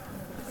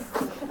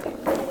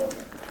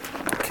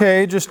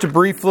Okay, just a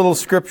brief little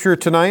scripture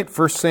tonight,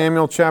 1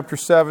 Samuel chapter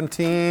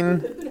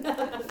 17.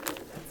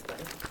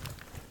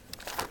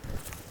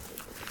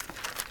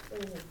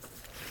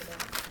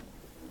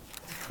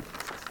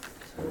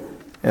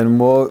 And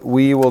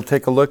we will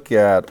take a look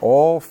at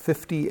all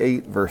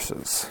 58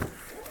 verses.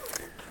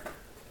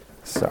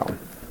 So,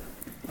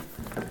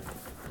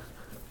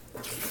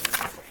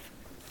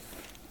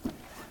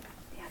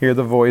 hear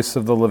the voice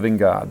of the living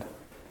God.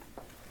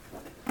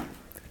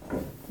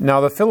 Now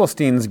the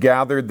Philistines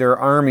gathered their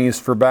armies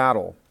for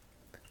battle,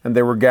 and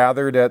they were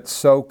gathered at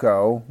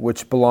Soko,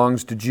 which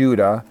belongs to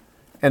Judah,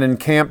 and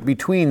encamped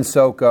between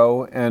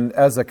Soko and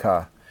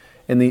Ezekah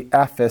in the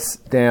Ephes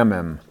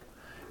Dammim.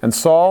 And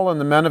Saul and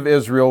the men of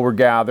Israel were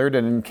gathered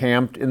and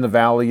encamped in the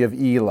valley of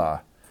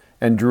Elah,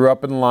 and drew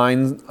up in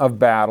line of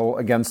battle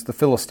against the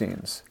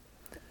Philistines.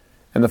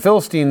 And the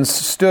Philistines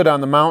stood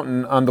on the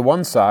mountain on the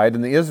one side,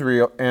 and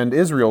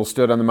Israel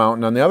stood on the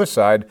mountain on the other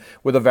side,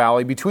 with a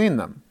valley between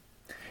them.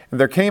 And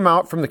there came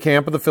out from the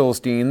camp of the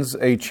Philistines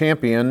a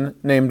champion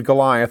named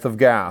Goliath of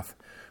Gath,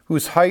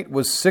 whose height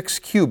was 6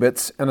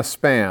 cubits and a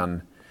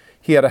span.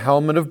 He had a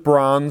helmet of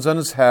bronze on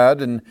his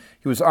head, and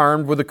he was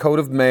armed with a coat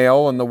of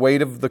mail, and the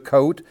weight of the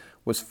coat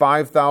was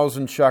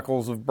 5,000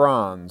 shekels of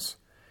bronze.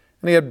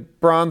 And he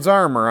had bronze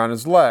armor on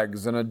his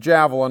legs, and a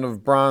javelin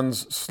of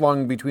bronze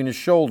slung between his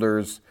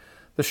shoulders.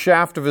 The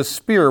shaft of his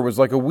spear was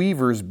like a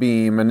weaver's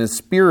beam, and his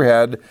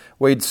spearhead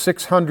weighed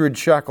 600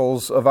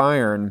 shekels of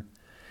iron.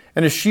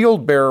 And his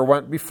shield-bearer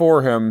went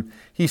before him.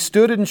 He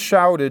stood and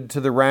shouted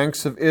to the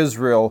ranks of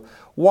Israel,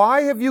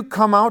 "Why have you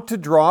come out to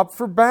draw up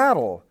for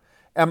battle?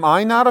 Am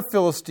I not a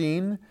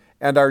Philistine,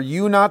 and are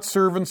you not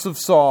servants of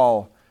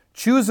Saul?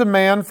 Choose a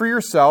man for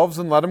yourselves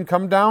and let him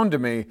come down to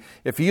me.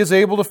 If he is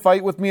able to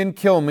fight with me and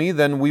kill me,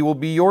 then we will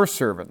be your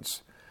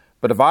servants.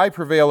 But if I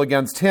prevail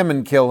against him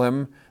and kill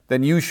him,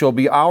 then you shall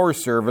be our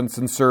servants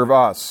and serve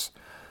us."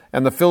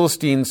 And the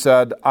Philistine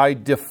said, "I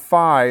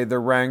defy the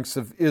ranks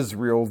of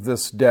Israel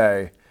this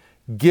day.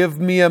 Give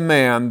me a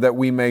man that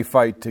we may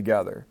fight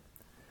together."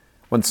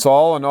 When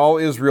Saul and all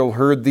Israel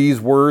heard these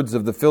words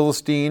of the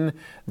Philistine,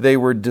 they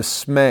were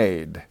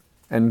dismayed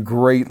and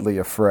greatly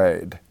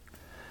afraid.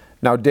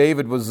 Now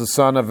David was the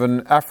son of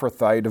an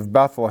Ephrathite of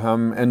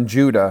Bethlehem and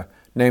Judah,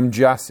 named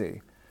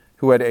Jesse,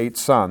 who had 8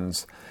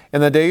 sons. In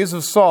the days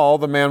of Saul,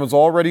 the man was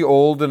already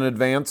old and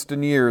advanced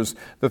in years.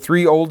 The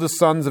 3 oldest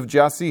sons of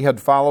Jesse had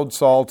followed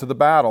Saul to the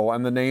battle,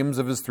 and the names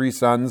of his 3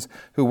 sons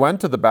who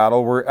went to the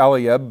battle were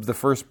Eliab, the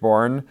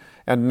firstborn,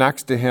 and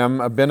next to him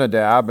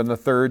Abinadab, and the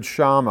third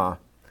Shammah.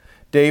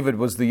 David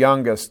was the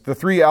youngest. The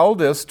 3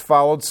 eldest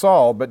followed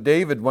Saul, but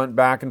David went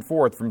back and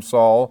forth from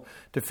Saul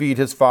to feed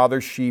his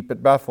father's sheep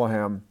at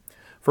Bethlehem.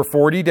 For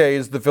 40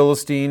 days the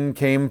Philistine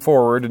came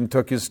forward and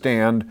took his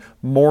stand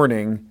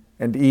morning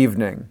and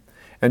evening.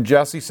 And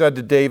Jesse said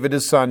to David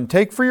his son,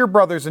 "Take for your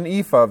brothers an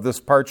ephah of this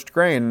parched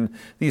grain,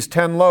 these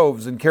 10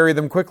 loaves, and carry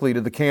them quickly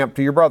to the camp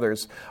to your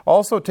brothers.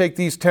 Also take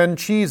these 10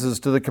 cheeses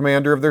to the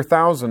commander of their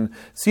 1,000.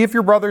 See if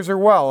your brothers are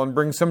well, and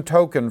bring some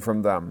token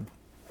from them."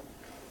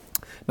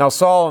 Now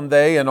Saul and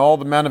they and all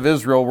the men of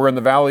Israel were in the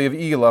valley of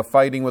Elah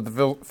fighting with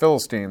the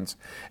Philistines.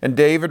 And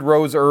David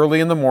rose early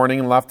in the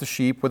morning and left the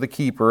sheep with a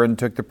keeper and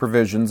took the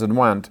provisions and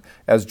went,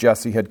 as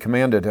Jesse had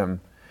commanded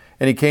him.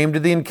 And he came to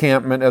the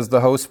encampment as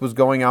the host was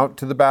going out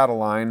to the battle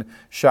line,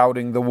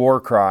 shouting the war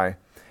cry.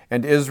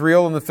 And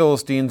Israel and the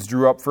Philistines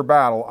drew up for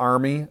battle,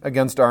 army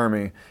against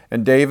army.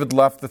 And David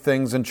left the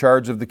things in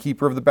charge of the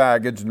keeper of the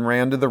baggage and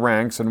ran to the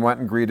ranks and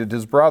went and greeted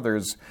his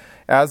brothers.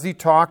 As he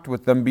talked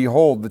with them,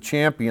 behold, the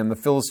champion, the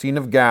Philistine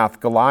of Gath,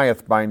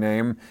 Goliath by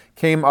name,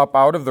 came up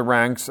out of the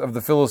ranks of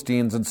the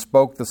Philistines and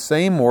spoke the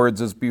same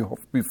words as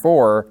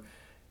before,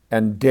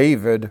 and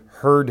David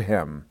heard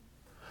him.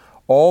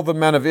 All the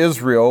men of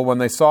Israel, when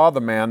they saw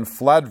the man,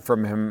 fled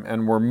from him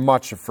and were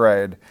much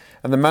afraid.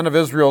 And the men of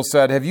Israel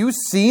said, "Have you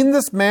seen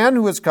this man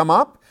who has come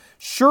up?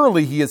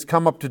 Surely he has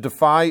come up to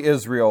defy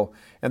Israel,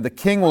 and the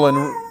king will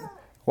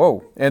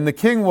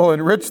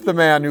enrich the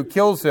man who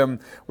kills him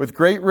with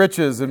great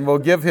riches, and will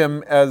give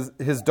him as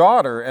his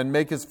daughter, and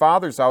make his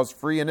father's house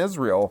free in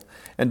Israel."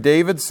 And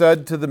David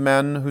said to the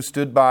men who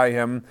stood by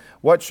him,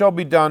 "What shall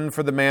be done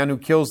for the man who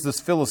kills this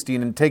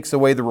Philistine and takes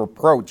away the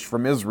reproach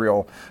from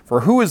Israel?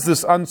 For who is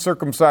this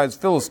uncircumcised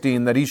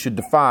Philistine that he should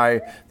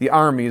defy the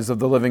armies of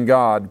the living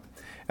God?"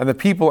 And the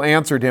people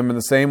answered him in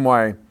the same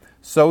way,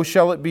 "So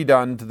shall it be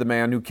done to the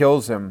man who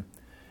kills him."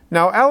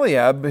 Now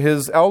Eliab,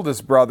 his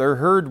eldest brother,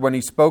 heard when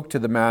he spoke to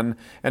the men,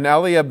 and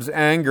Eliab's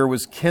anger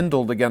was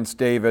kindled against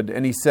David,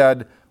 and he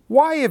said,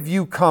 "Why have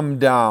you come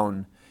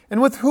down?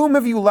 And with whom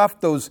have you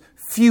left those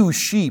few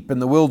sheep in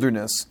the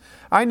wilderness?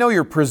 I know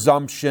your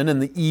presumption and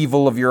the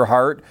evil of your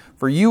heart,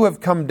 for you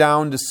have come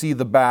down to see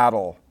the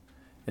battle."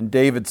 And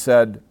David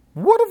said,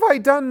 "What have I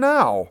done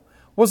now?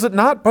 Was it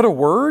not but a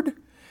word?"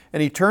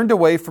 And he turned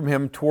away from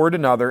him toward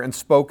another and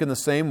spoke in the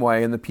same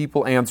way, and the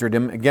people answered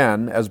him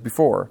again as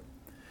before.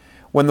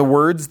 When the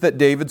words that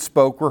David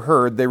spoke were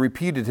heard, they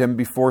repeated them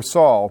before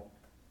Saul,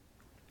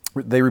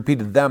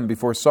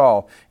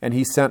 and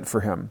he sent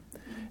for him.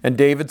 And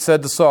David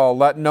said to Saul,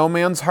 "Let no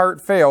man's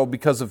heart fail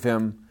because of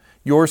him,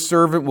 Your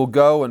servant will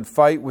go and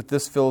fight with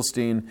this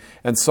Philistine."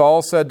 And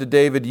Saul said to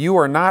David, "You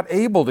are not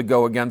able to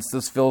go against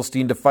this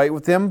Philistine to fight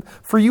with him,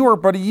 for you are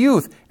but a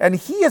youth, and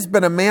he has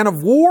been a man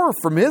of war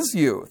from his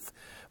youth."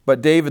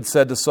 But David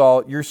said to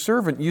Saul, "Your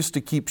servant used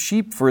to keep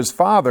sheep for his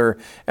father,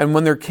 and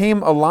when there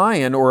came a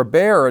lion or a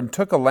bear and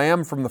took a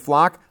lamb from the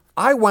flock,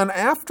 I went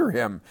after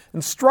him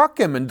and struck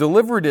him and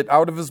delivered it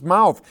out of his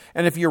mouth.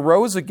 And if he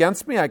arose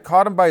against me, I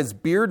caught him by his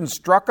beard and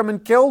struck him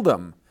and killed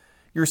him.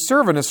 Your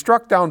servant has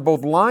struck down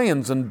both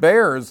lions and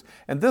bears,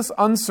 and this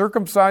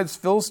uncircumcised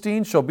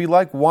Philistine shall be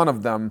like one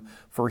of them,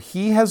 for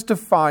he has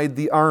defied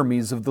the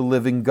armies of the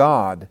living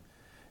God."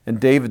 And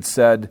David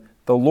said,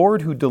 "The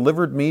Lord who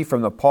delivered me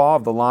from the paw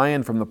of the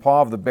lion, from the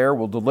paw of the bear,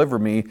 will deliver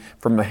me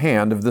from the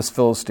hand of this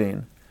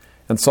Philistine."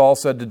 And Saul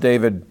said to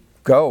David,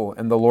 "Go,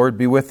 and the Lord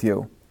be with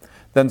you."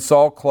 Then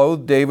Saul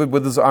clothed David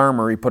with his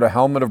armor. He put a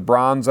helmet of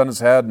bronze on his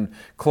head and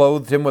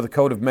clothed him with a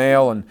coat of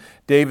mail. And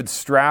David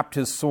strapped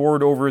his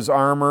sword over his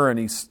armor, and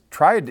he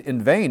tried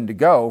in vain to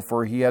go,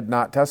 for he had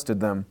not tested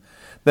them.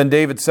 Then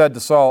David said to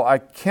Saul, "I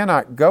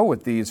cannot go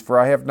with these, for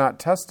I have not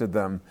tested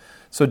them."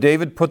 So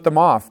David put them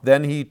off.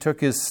 Then he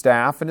took his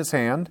staff in his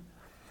hand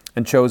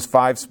and chose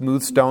 5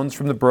 smooth stones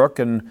from the brook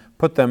and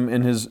put them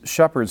in his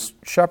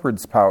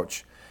shepherd's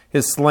pouch.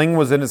 His sling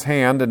was in his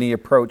hand, and he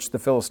approached the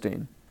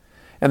Philistine.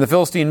 And the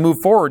Philistine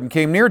moved forward and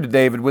came near to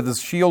David with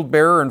his shield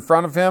bearer in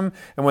front of him.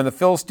 And when the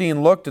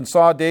Philistine looked and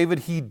saw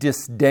David, he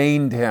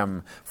disdained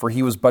him, for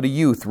he was but a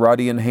youth,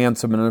 ruddy and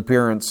handsome in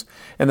appearance.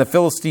 And the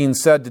Philistine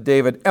said to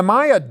David, "Am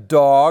I a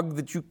dog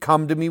that you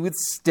come to me with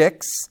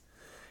sticks?"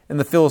 And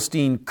the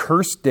Philistine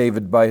cursed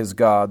David by his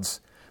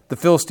gods. The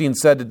Philistine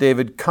said to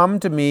David,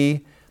 "Come to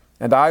me,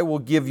 and I will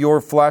give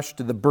your flesh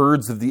to the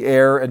birds of the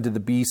air and to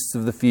the beasts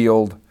of the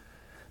field."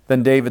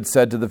 Then David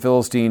said to the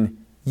Philistine,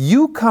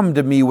 "You come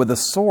to me with a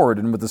sword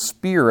and with a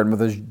spear and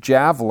with a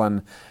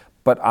javelin,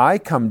 but I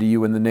come to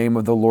you in the name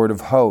of the Lord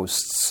of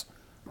hosts,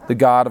 the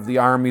God of the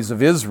armies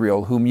of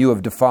Israel, whom you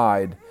have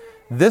defied.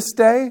 This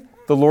day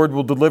the Lord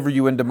will deliver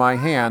you into my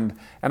hand,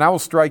 and I will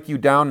strike you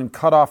down and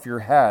cut off your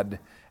head.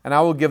 And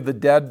I will give the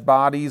dead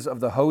bodies of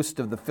the host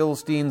of the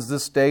Philistines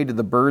this day to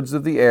the birds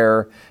of the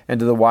air and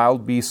to the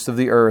wild beasts of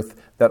the earth,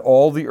 that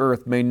all the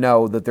earth may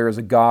know that there is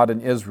a God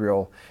in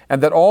Israel, and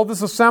that all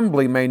this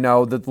assembly may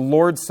know that the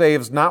Lord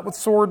saves not with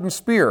sword and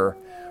spear,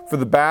 for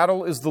the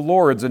battle is the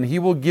Lord's, and he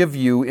will give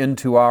you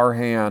into our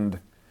hand."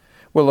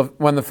 Well,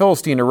 when the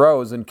Philistine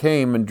arose and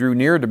came and drew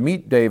near to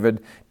meet David,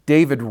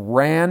 David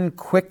ran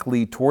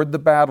quickly toward the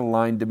battle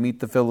line to meet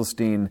the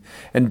Philistine.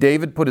 And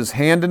David put his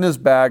hand in his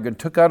bag and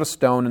took out a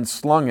stone and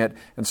slung it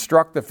and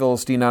struck the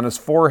Philistine on his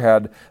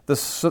forehead. The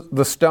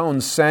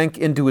stone sank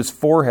into his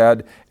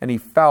forehead, and he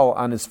fell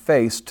on his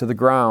face to the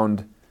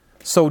ground.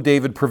 So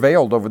David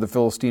prevailed over the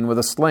Philistine with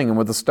a sling and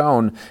with a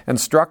stone, and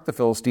struck the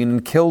Philistine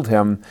and killed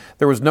him.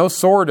 There was no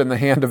sword in the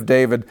hand of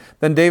David.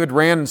 Then David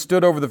ran and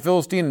stood over the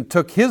Philistine and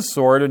took his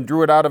sword and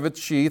drew it out of its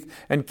sheath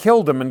and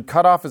killed him and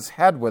cut off his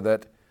head with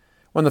it.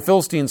 When the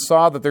Philistines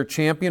saw that their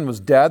champion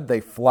was dead, they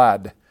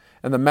fled.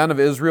 And the men of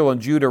Israel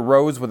and Judah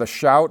rose with a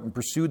shout and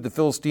pursued the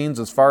Philistines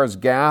as far as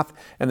Gath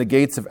and the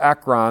gates of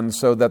Ekron,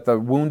 so that the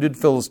wounded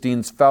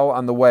Philistines fell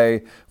on the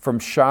way from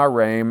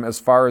Sharaim as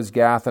far as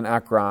Gath and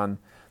Ekron.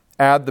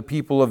 And the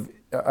people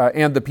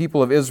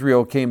of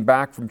Israel came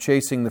back from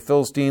chasing the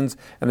Philistines,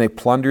 and they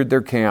plundered their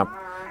camp.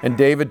 And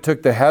David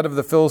took the head of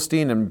the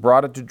Philistine and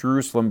brought it to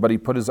Jerusalem, but he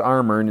put his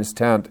armor in his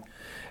tent.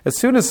 As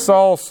soon as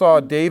Saul saw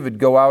David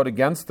go out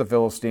against the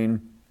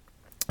Philistine,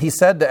 he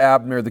said to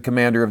Abner, the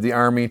commander of the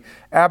army,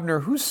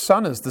 "Abner, whose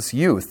son is this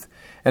youth?"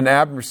 And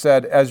Abner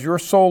said, "As your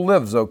soul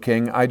lives, O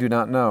king, I do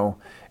not know."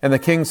 And the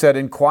king said,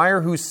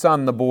 "Inquire whose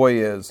son the boy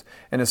is."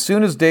 And as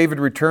soon as David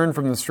returned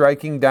from the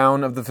striking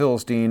down of the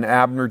Philistine,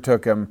 Abner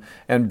took him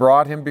and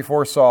brought him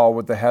before Saul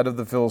with the head of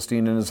the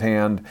Philistine in his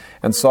hand.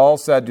 And Saul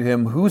said to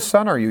him, "Whose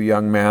son are you,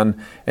 young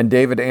man?" And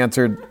David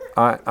answered,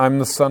 I'm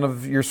the son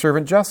of your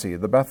servant Jesse,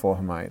 the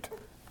Bethlehemite."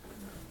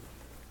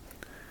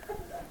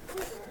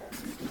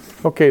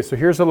 Okay, so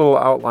here's a little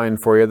outline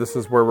for you. This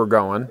is where we're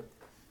going.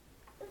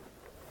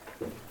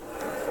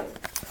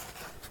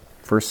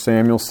 1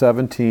 Samuel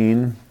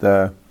 17,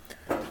 the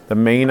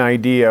main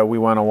idea we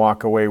want to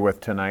walk away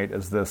with tonight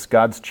is this: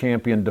 God's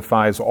champion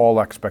defies all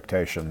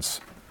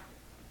expectations.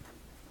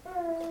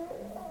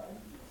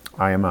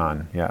 I am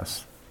on,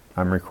 yes.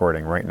 I'm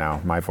recording right now,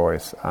 my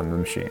voice on the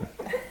machine.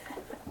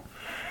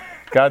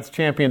 God's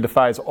champion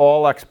defies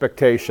all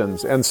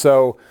expectations. And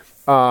so,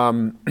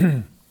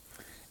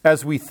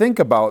 as we think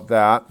about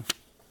that,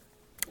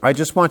 I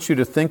just want you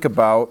to think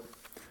about,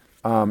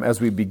 as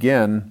we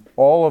begin,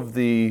 all of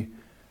the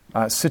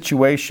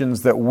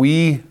situations that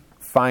we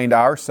find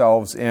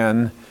ourselves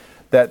in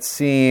that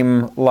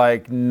seem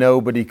like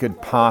nobody could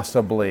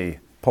possibly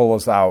pull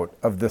us out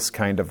of this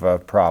kind of a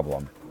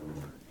problem.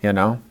 You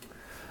know?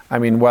 I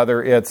mean,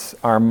 whether it's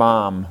our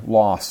mom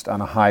lost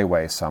on a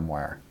highway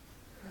somewhere,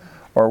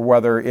 or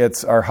whether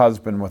it's our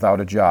husband without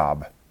a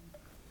job,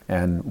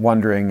 and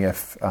wondering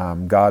if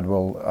God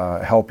will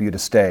help you to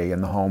stay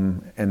in the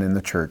home and in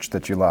the church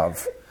that you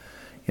love,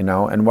 you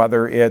know, and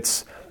whether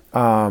it's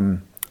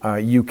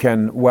you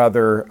can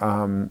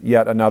weather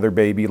yet another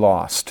baby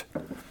lost.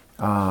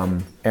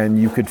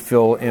 And you could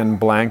fill in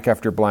blank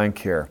after blank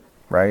here,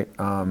 right?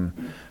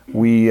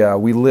 We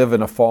live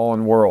in a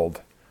fallen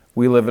world.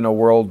 We live in a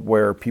world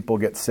where people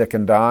get sick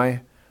and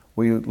die.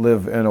 We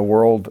live in a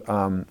world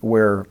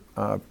where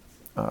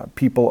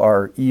people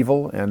are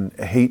evil and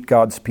hate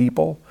God's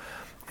people.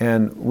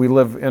 And we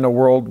live in a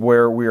world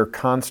where we are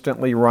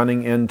constantly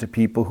running into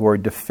people who are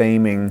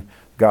defaming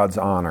God's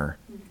honor.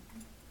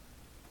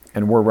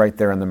 And we're right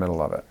there in the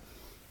middle of it.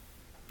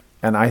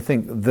 And I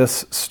think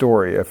this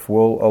story, if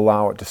we'll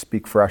allow it to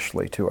speak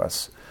freshly to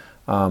us,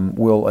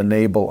 will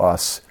enable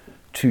us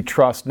to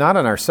trust not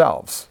in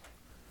ourselves,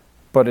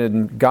 but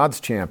in God's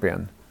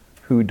champion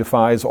who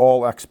defies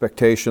all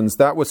expectations.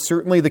 That was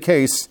certainly the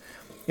case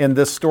in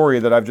this story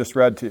that I've just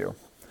read to you.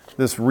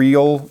 This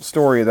real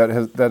story that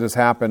has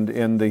happened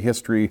in the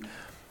history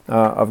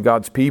of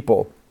God's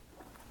people.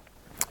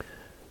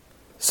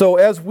 So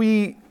as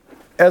we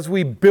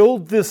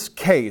build this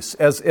case,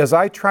 as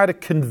I try to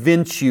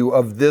convince you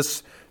of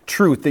this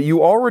truth that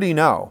you already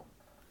know,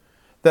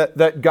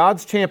 that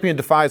God's champion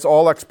defies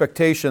all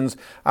expectations,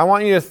 I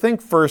want you to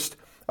think first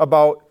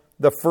about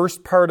the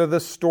first part of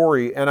this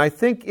story. And I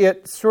think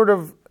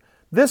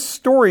this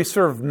story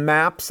sort of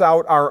maps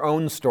out our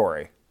own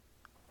story.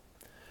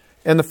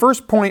 And the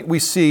first point we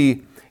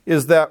see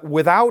is that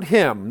without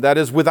him, that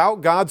is,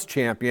 without God's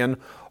champion,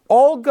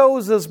 all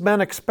goes as men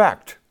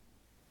expect.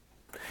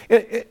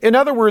 In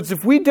other words,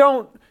 if we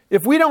don't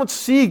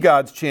see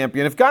God's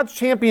champion, if God's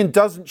champion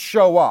doesn't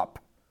show up,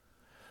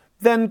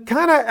 then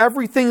kind of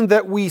everything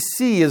that we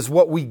see is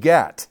what we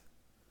get.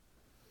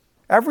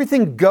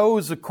 Everything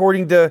goes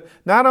according to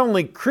not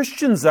only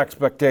Christians'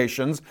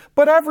 expectations,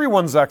 but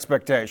everyone's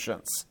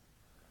expectations.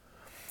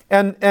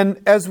 And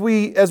as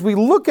we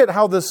look at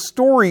how this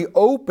story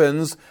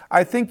opens,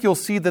 I think you'll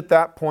see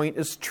that point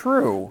is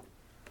true.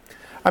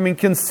 I mean,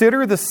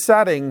 consider the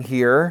setting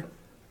here,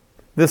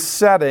 this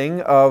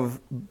setting of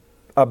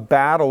a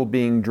battle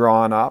being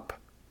drawn up,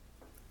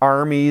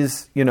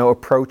 armies,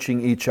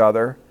 approaching each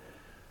other.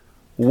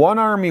 One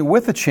army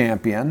with a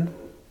champion,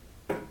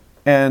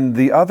 and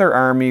the other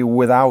army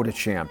without a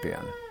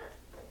champion.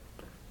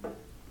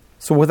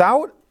 So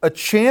without a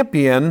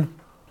champion,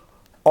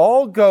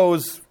 all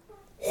goes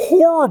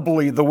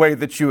horribly the way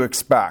that you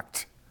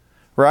expect,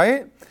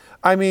 right?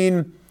 I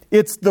mean,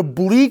 it's the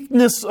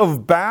bleakness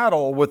of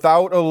battle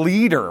without a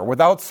leader,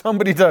 without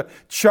somebody to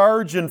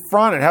charge in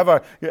front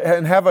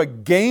and have a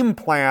game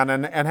plan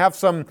and have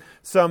some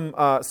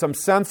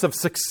sense of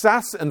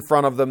success in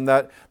front of them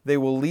that they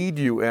will lead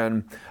you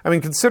in. I mean,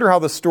 consider how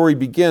the story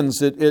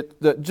begins.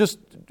 It just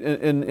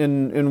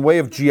in way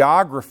of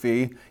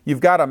geography,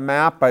 you've got a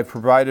map I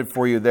provided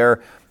for you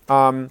there.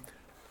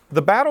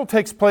 The battle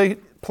takes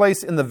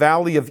place in the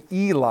valley of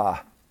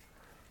Elah.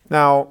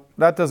 Now,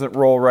 that doesn't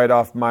roll right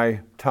off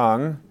my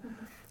tongue.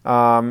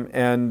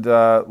 And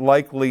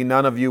likely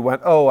none of you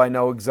went, oh, I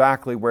know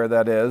exactly where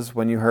that is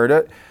when you heard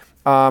it.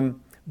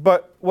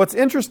 But what's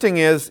interesting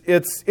is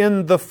it's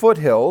in the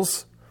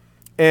foothills,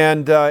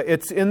 and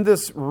it's in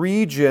this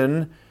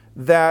region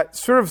that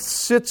sort of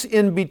sits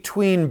in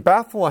between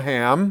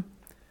Bethlehem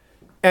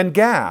and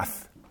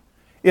Gath.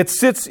 It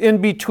sits in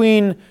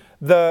between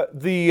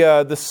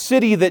the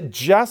city that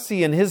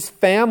Jesse and his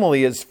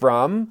family is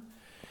from,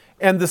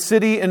 and the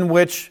city in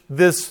which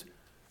this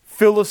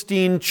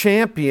Philistine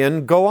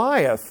champion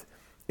Goliath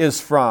is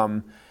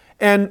from.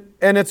 And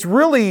it's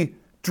really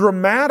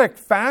dramatic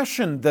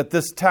fashion that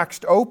this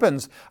text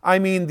opens. I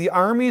mean, the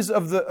armies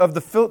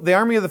the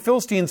army of the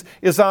Philistines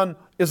is on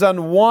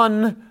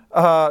one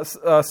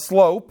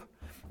slope,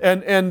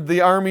 and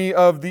the army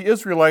of the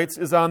Israelites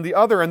is on the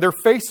other, and they're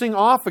facing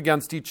off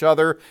against each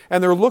other,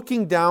 and they're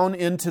looking down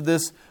into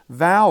this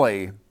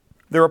valley.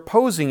 They're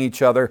opposing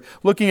each other,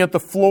 looking at the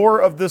floor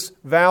of this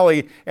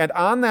valley, and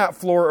on that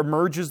floor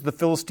emerges the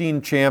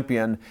Philistine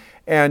champion,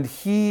 and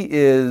he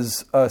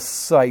is a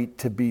sight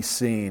to be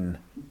seen.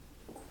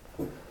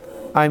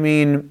 I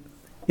mean,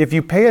 if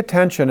you pay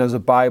attention as a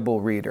Bible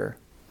reader,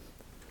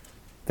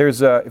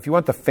 if you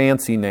want the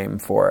fancy name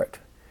for it,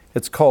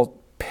 it's called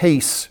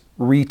pace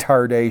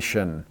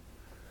retardation.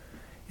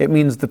 It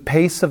means the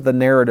pace of the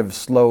narrative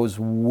slows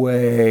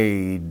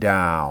way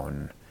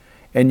down,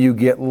 and you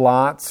get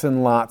lots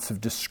and lots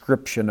of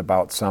description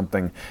about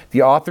something.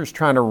 The author's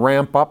trying to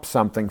ramp up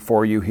something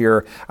for you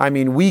here. I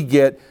mean, we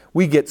get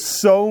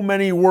so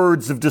many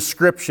words of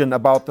description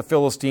about the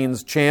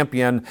Philistines'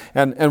 champion,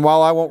 and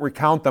while I won't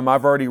recount them,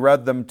 I've already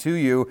read them to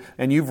you,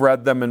 and you've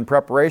read them in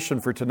preparation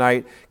for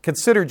tonight.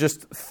 Consider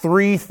just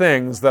 3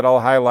 things that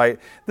I'll highlight.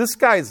 This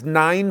guy's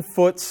 9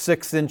 foot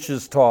 6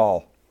 inches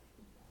tall.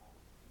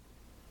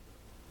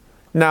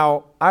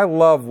 Now, I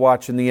love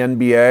watching the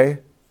NBA,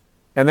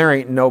 and there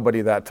ain't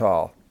nobody that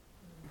tall.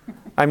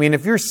 I mean,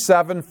 if you're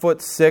 7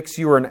 foot 6,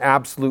 you are an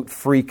absolute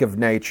freak of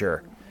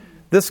nature.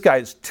 This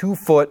guy's 2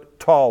 foot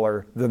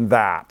taller than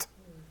that.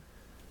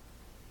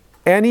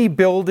 Any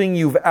building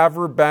you've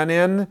ever been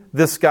in,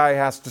 this guy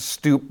has to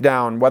stoop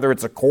down, whether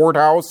it's a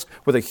courthouse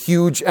with a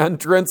huge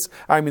entrance.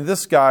 I mean,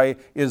 this guy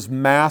is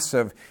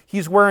massive.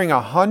 He's wearing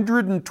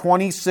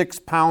 126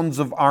 pounds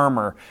of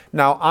armor.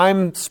 Now,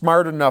 I'm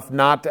smart enough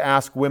not to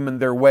ask women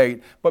their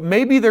weight, but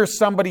maybe there's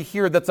somebody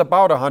here that's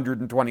about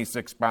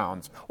 126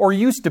 pounds, or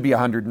used to be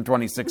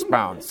 126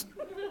 pounds.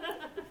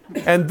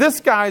 And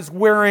this guy's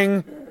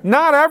wearing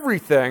not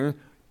everything,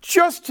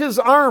 just his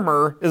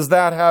armor is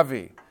that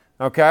heavy,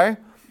 okay?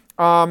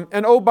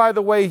 And oh, by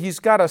the way, he's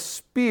got a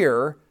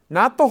spear,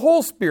 not the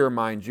whole spear,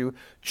 mind you,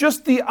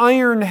 just the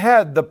iron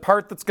head, the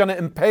part that's going to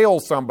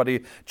impale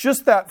somebody.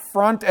 Just that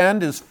front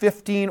end is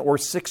 15 or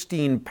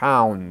 16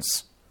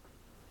 pounds.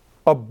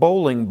 A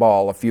bowling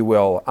ball, if you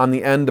will, on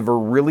the end of a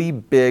really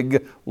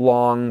big,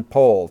 long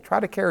pole. Try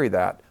to carry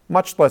that,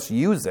 much less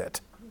use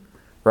it,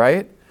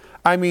 right?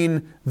 I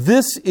mean,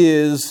 this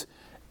is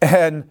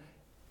an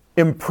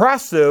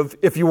impressive,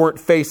 if you weren't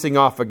facing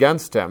off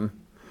against him,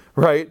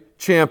 right,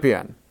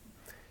 champion.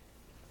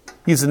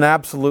 He's an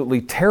absolutely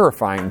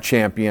terrifying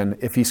champion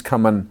if he's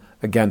coming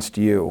against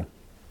you.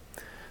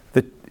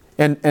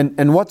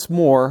 And what's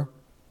more,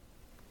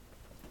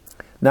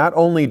 not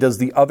only does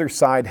the other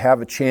side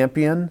have a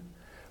champion,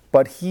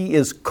 but he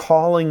is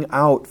calling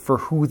out for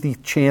who the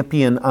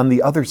champion on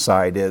the other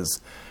side is.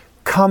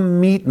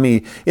 Come meet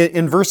me.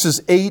 In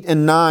verses 8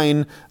 and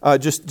 9,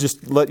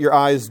 just let your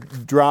eyes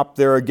drop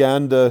there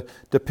again to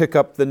pick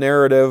up the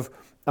narrative.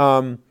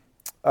 8,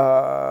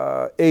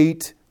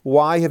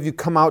 why have you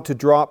come out to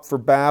draw up for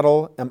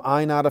battle? Am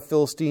I not a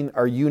Philistine?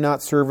 Are you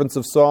not servants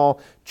of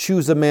Saul?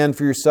 Choose a man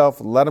for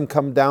yourself. Let him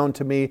come down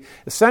to me.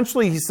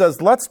 Essentially, he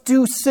says, let's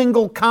do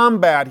single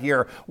combat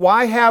here.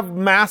 Why have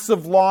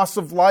massive loss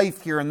of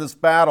life here in this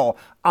battle?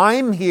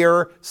 I'm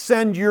here.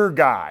 Send your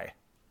guy.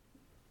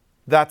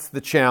 That's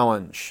the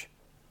challenge.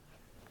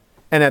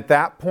 And at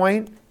that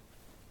point,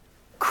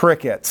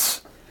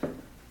 crickets.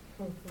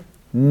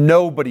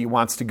 Nobody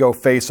wants to go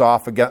face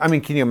off again. I mean,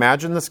 can you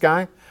imagine this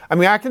guy? I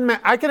mean,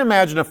 I can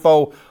imagine a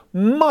foe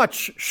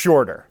much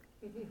shorter,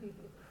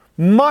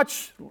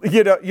 much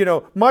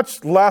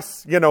much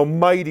less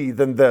mighty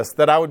than this.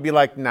 That I would be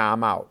like, nah,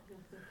 I'm out,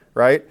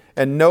 right?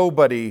 And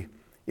nobody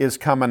is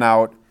coming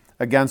out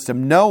against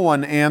him. No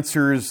one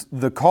answers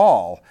the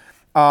call,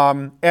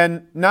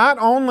 and not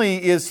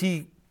only is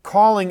he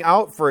calling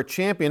out for a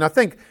champion. I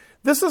think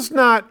this is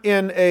not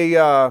in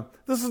a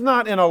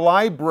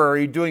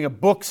library doing a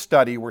book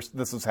study where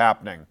this is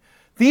happening.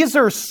 These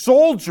are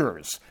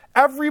soldiers.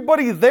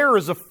 Everybody there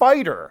is a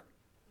fighter,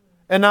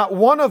 and not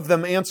one of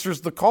them answers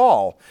the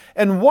call.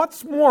 And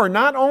what's more,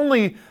 not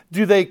only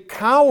do they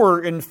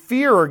cower in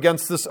fear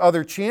against this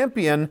other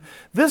champion,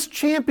 this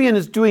champion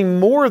is doing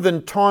more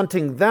than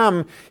taunting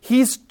them.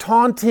 He's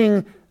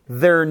taunting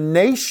their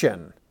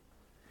nation.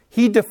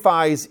 He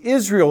defies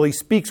Israel. He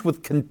speaks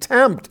with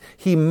contempt.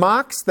 He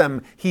mocks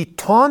them. He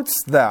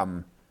taunts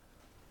them.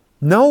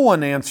 No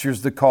one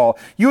answers the call.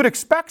 You would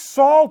expect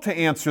Saul to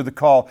answer the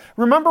call.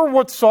 Remember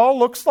what Saul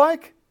looks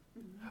like?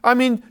 I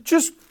mean,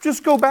 just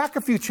go back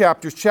a few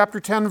chapters,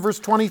 chapter 10, verse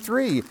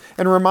 23,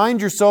 and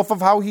remind yourself of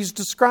how he's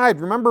described.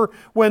 Remember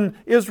when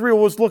Israel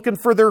was looking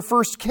for their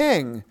first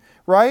king,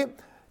 right?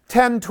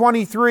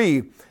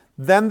 10:23.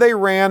 Then they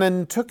ran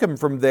and took him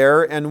from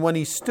there, and when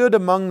he stood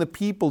among the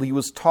people, he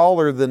was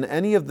taller than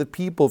any of the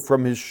people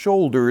from his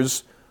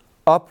shoulders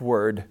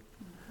upward.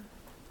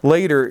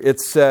 Later it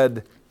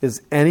said,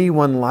 is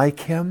anyone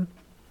like him?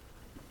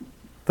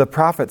 The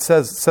prophet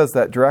says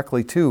that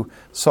directly to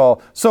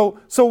Saul. So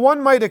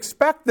one might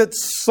expect that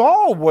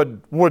Saul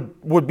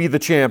would be the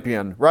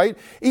champion, right?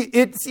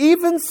 It's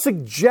even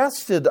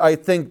suggested, I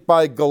think,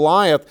 by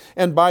Goliath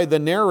and by the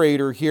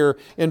narrator here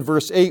in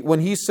verse 8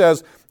 when he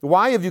says,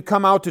 why have you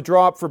come out to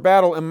draw up for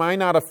battle? Am I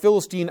not a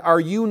Philistine? Are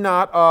you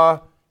not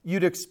a...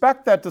 You'd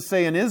expect that to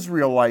say an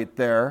Israelite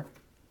there,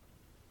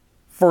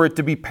 for it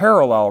to be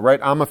parallel, right?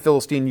 I'm a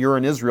Philistine, you're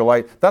an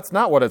Israelite. That's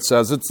not what it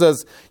says. It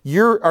says,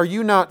 are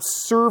you not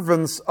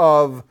servants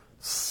of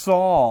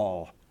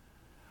Saul?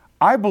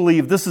 I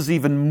believe this is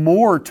even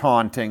more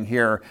taunting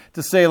here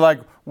to say,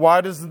 like, why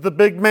does the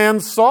big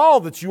man Saul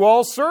that you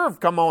all serve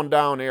come on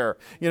down here?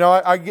 You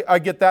know, I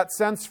get that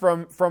sense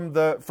from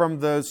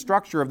the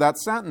structure of that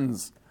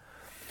sentence.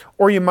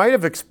 Or you might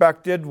have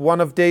expected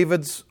one of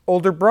David's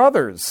older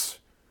brothers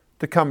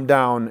to come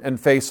down and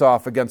face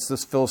off against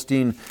this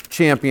Philistine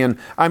champion.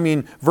 I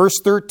mean, verse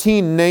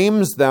 13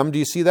 names them. Do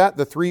you see that?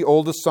 The 3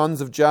 oldest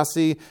sons of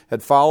Jesse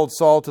had followed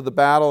Saul to the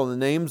battle, and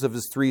the names of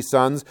his 3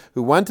 sons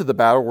who went to the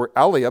battle were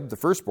Eliab, the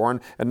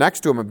firstborn, and next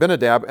to him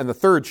Abinadab, and the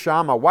third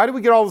Shammah. Why do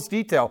we get all this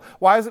detail?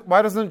 Why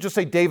doesn't it just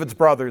say David's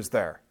brothers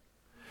there?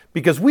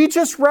 Because we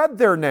just read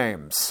their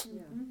names.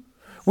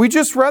 We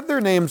just read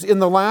their names in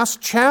the last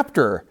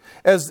chapter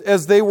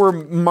as they were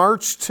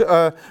marched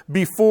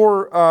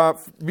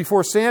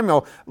before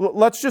Samuel.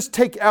 Let's just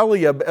take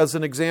Eliab as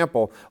an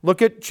example.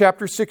 Look at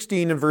chapter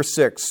 16 and verse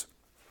 6.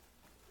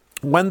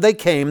 When they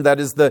came, that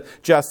is the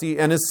Jesse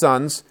and his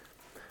sons,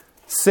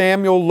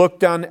 Samuel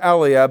looked on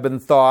Eliab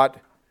and thought,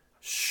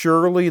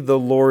 surely the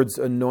Lord's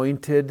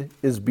anointed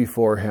is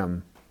before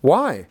him.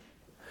 Why?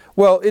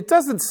 Well, it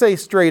doesn't say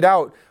straight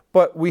out,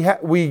 but we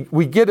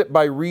get it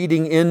by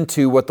reading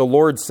into what the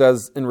Lord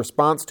says in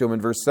response to him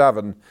in verse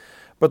 7.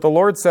 But the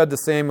Lord said to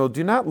Samuel,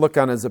 do not look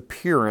on his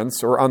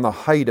appearance or on the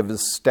height of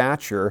his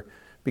stature,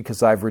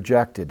 because I've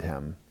rejected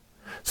him.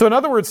 So in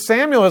other words,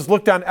 Samuel has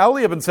looked on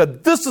Eliab and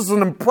said, this is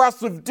an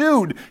impressive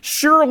dude.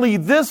 Surely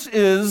this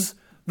is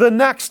the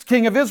next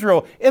king of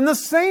Israel. In the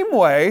same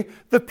way,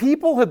 the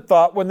people had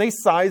thought when they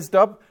sized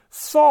up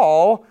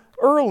Saul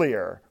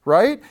earlier,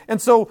 right?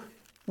 And so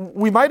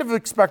we might have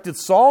expected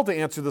Saul to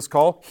answer this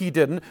call. He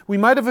didn't. We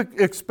might have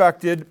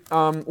expected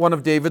one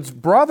of David's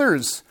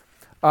brothers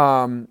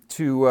to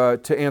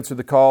answer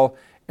the call,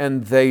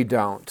 and they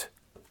don't.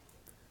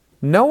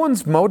 No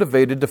one's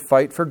motivated to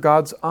fight for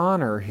God's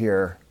honor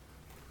here.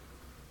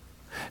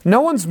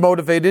 No one's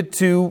motivated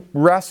to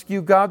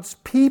rescue God's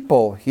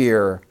people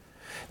here.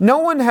 No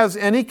one has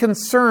any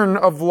concern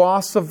of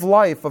loss of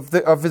life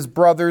of his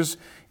brothers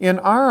in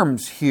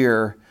arms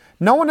here.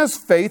 No one has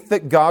faith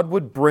that God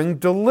would bring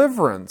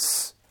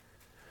deliverance.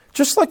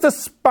 Just like the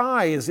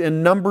spies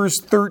in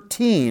Numbers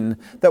 13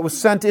 that was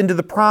sent into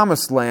the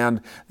promised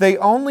land, they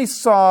only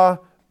saw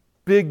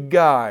big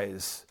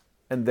guys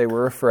and they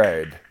were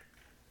afraid.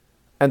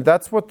 And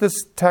that's what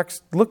this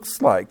text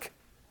looks like.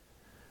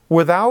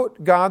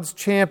 Without God's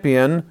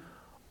champion,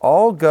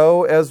 all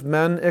go as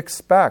men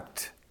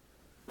expect.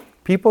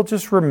 People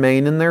just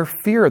remain in their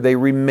fear. They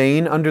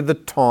remain under the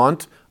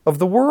taunt of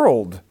the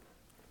world.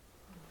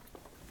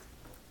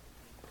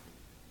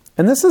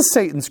 And this is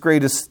Satan's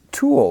greatest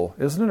tool,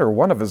 isn't it? Or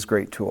one of his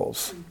great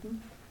tools.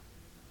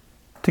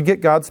 To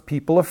get God's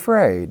people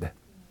afraid.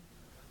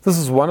 This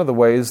is one of the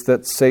ways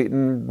that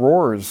Satan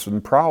roars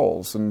and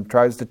prowls and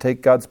tries to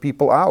take God's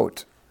people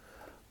out.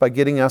 By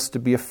getting us to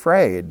be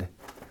afraid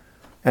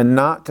and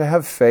not to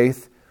have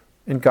faith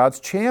in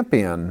God's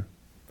champion.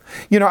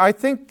 You know, I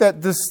think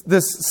that this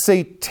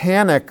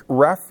satanic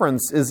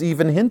reference is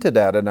even hinted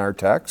at in our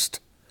text.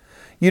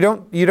 You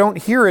don't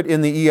hear it in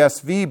the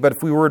ESV, but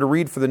if we were to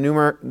read for the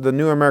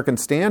New American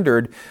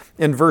Standard,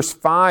 in verse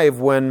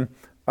 5, when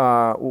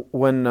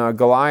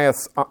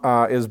Goliath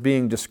is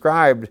being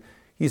described,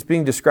 he's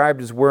being described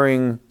as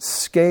wearing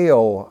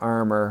scale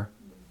armor,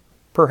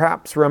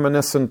 perhaps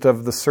reminiscent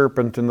of the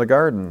serpent in the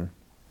garden.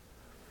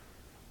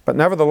 But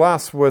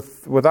nevertheless,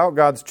 without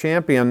God's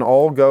champion,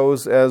 all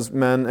goes as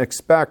men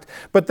expect.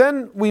 But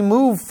then we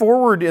move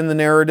forward in the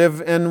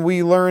narrative and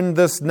we learn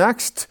this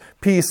next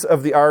piece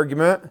of the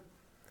argument.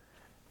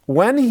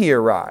 When he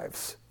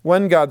arrives,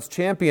 when God's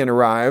champion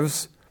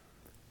arrives,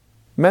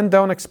 men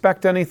don't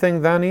expect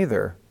anything then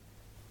either.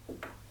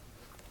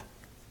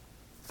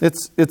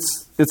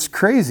 It's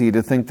crazy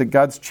to think that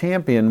God's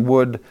champion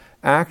would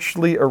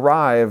actually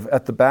arrive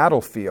at the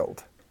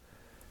battlefield,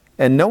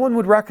 and no one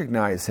would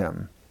recognize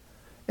him,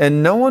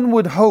 and no one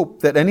would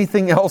hope that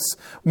anything else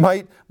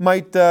might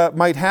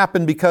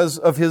happen because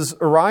of his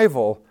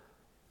arrival.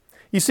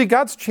 You see,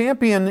 God's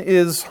champion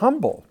is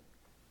humble.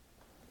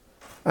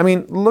 I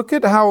mean, look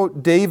at how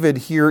David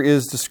here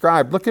is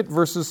described. Look at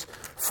verses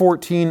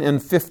 14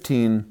 and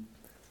 15.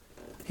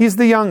 He's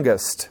the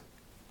youngest.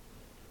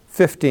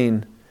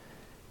 15.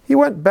 He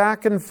went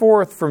back and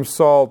forth from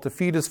Saul to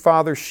feed his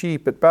father's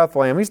sheep at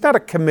Bethlehem. He's not a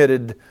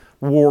committed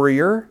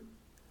warrior.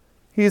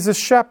 He's a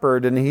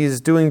shepherd, and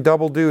he's doing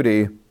double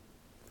duty.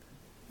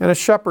 And a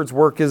shepherd's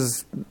work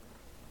is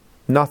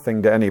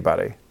nothing to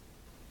anybody.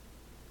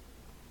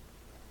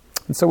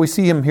 And so we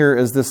see him here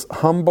as this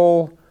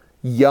humble,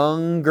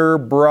 younger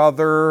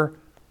brother,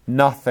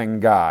 nothing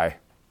guy.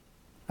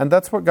 And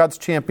that's what God's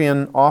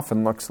champion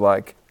often looks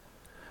like.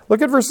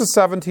 Look at verses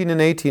 17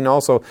 and 18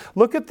 also.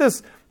 Look at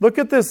this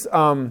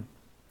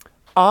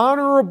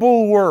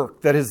honorable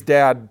work that his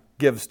dad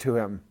gives to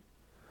him.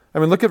 I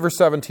mean, look at verse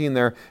 17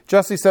 there.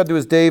 Jesse said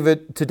to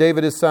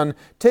David his son,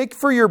 take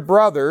for your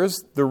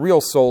brothers, the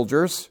real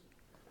soldiers,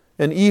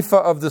 an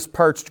ephah of this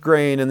parched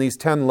grain and these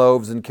 10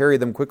 loaves, and carry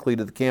them quickly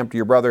to the camp to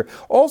your brother.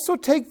 Also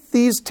take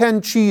these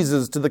 10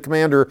 cheeses to the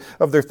commander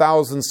of their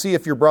thousands. See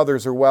if your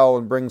brothers are well,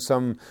 and bring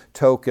some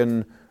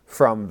token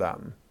from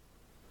them.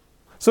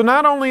 So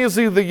not only is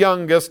he the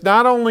youngest,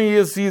 not only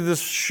is he the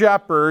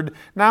shepherd,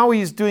 now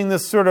he's doing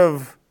this sort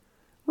of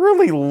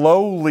really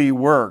lowly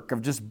work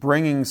of just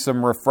bringing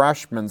some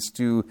refreshments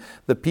to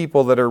the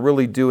people that are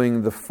really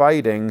doing the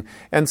fighting.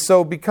 And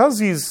so because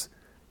he's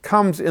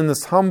comes in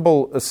this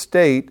humble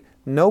estate,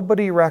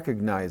 nobody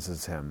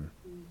recognizes him.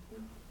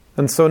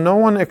 And so no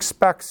one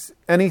expects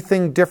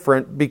anything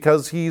different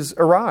because he's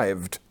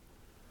arrived.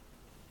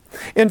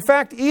 In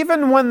fact,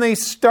 even when they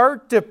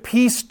start to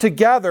piece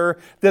together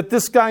that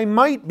this guy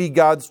might be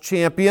God's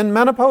champion,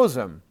 men oppose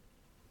him.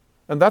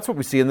 And that's what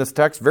we see in this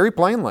text very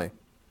plainly.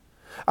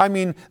 I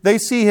mean, they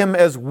see him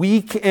as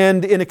weak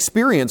and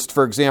inexperienced,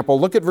 for example.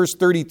 Look at verse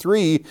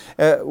 33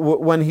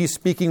 when he's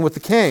speaking with the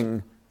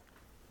king.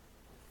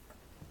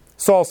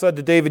 Saul said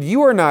to David,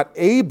 you are not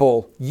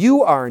able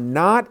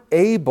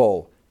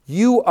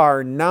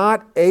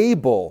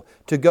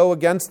to go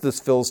against this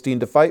Philistine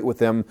to fight with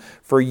him,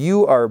 for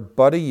you are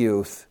but a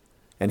youth,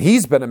 And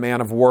he's been a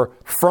man of war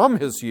from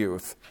his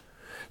youth.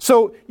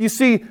 So, you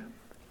see,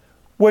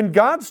 when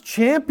God's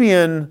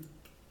champion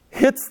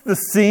hits the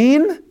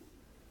scene,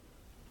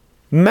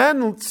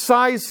 men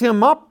size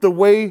him up the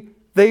way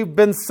they've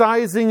been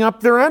sizing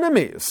up their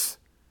enemies.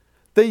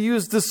 They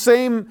use the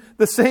same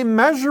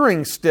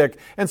measuring stick.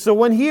 And so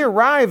when he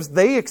arrives,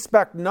 they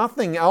expect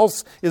nothing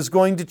else is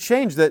going to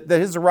change, that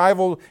his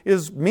arrival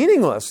is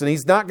meaningless and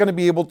he's not going to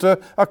be able to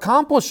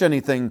accomplish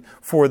anything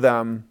for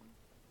them.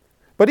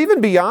 But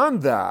even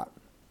beyond that,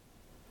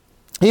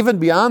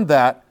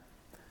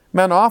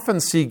 men often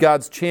see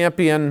God's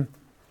champion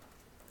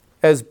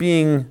as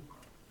being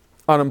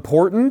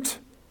unimportant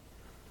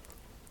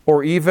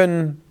or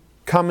even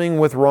coming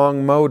with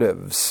wrong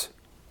motives.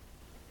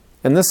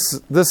 And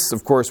this,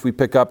 of course, we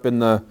pick up in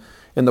the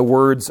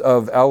words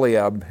of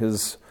Eliab,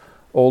 his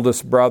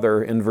oldest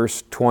brother, in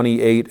verse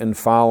 28 and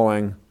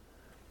following.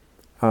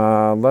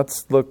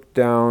 Let's look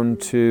down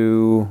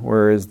to,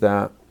 where is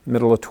that?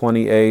 Middle of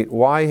 28.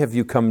 Why have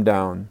you come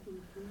down?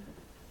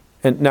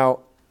 And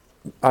now,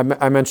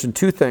 I mentioned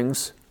two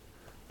things.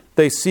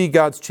 They see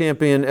God's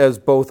champion as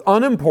both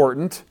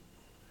unimportant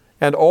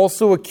and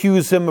also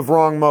accuse him of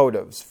wrong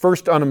motives.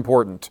 First,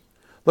 unimportant.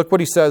 Look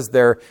what he says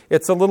there.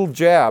 It's a little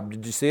jab.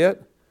 Did you see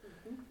it?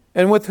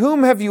 And with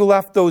whom have you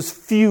left those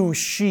few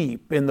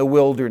sheep in the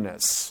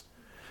wilderness?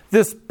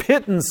 This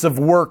pittance of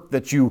work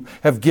that you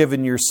have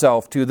given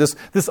yourself to, this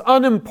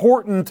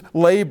unimportant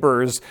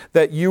labors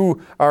that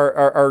you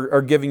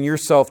are giving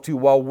yourself to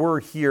while we're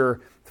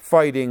here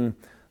fighting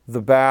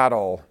the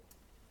battle.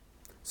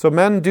 So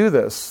men do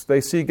this.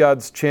 They see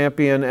God's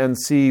champion and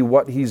see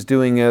what he's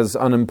doing as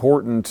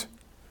unimportant.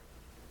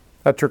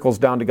 That trickles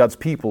down to God's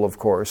people, of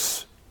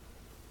course.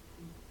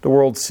 The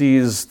world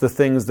sees the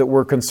things that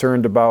we're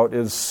concerned about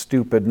as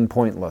stupid and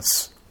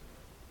pointless.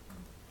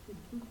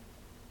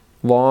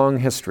 Long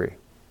history,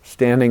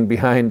 standing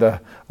behind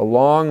a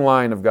long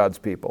line of God's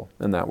people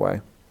in that way.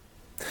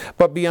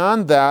 But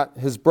beyond that,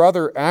 his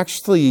brother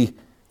actually,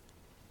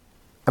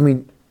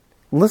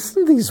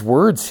 listen to these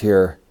words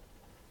here.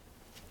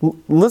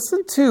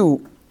 Listen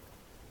to,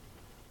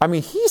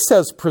 he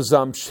says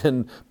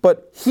presumption,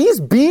 but he's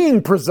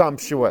being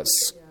presumptuous.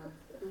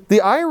 The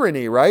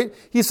irony, right?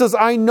 He says,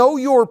 I know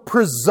your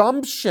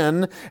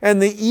presumption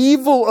and the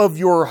evil of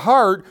your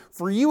heart,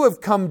 for you have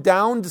come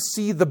down to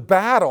see the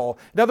battle.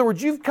 In other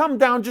words, you've come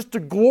down just to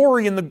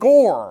glory in the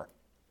gore.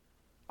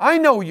 I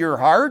know your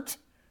heart.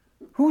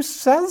 Who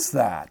says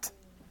that?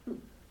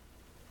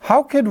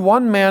 How could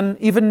one man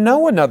even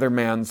know another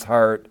man's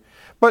heart?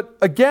 But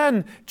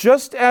again,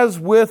 just as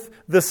with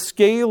the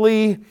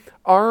scaly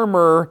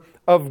armor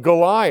of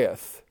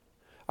Goliath,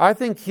 I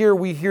think here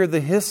we hear the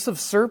hiss of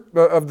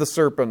the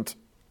serpent.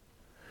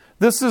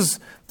 This is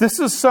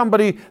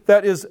somebody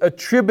that is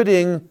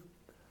attributing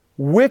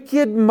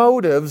wicked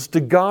motives to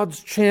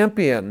God's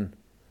champion.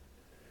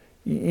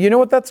 You know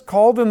what that's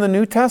called in the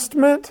New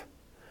Testament?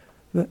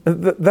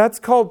 That's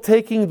called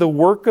taking the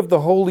work of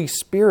the Holy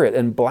Spirit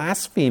and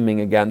blaspheming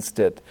against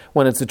it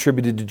when it's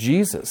attributed to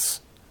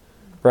Jesus.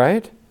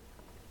 Right?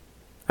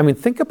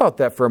 Think about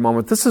that for a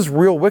moment. This is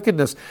real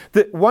wickedness.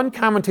 One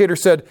commentator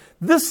said,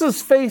 this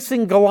is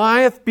facing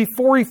Goliath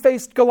before he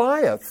faced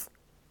Goliath.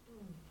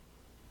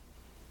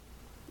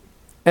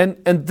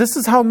 And this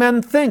is how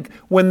men think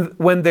when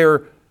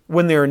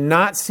they're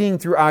not seeing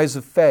through eyes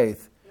of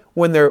faith,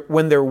 when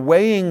they're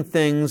weighing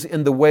things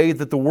in the way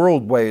that the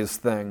world weighs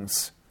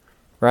things.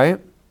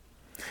 Right?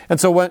 And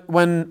so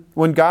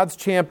when God's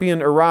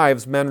champion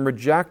arrives, men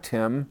reject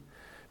him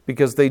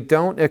because they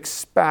don't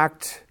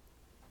expect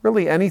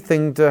really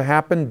anything to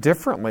happen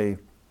differently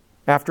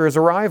after his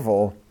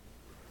arrival.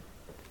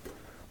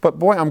 But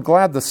boy, I'm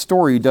glad the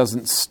story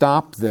doesn't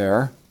stop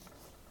there.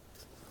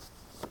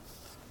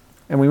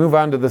 And we move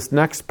on to this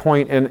next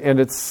point, and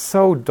it's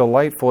so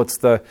delightful. It's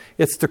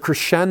the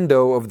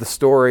crescendo of the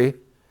story,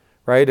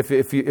 right?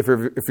 If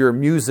you're a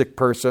music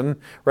person,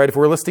 right? If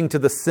we're listening to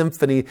the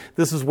symphony,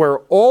 this is where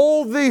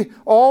all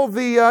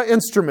the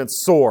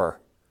instruments soar,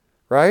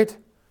 right?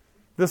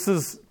 This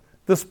is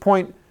this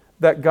point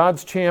that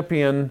God's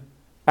champion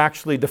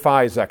actually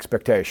defies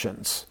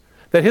expectations.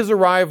 That his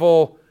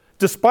arrival,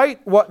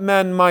 despite what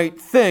men might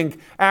think,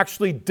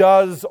 actually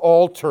does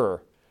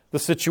alter the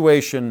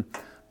situation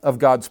of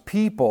God's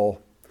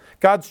people.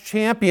 God's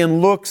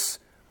champion looks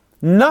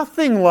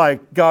nothing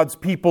like God's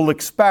people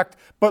expect,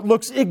 but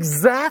looks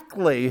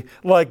exactly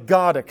like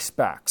God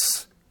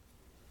expects.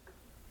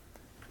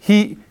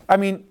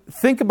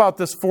 Think about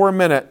this for a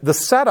minute. The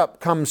setup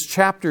comes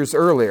chapters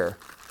earlier,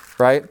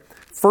 right?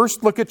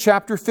 First, look at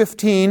chapter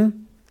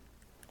 15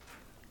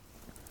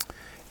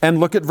 and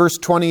look at verse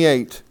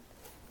 28.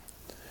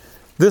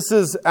 This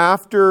is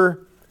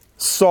after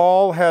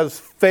Saul has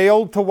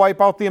failed to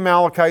wipe out the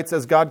Amalekites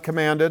as God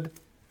commanded,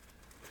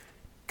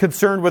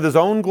 concerned with his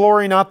own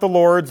glory, not the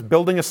Lord's,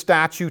 building a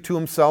statue to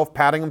himself,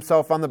 patting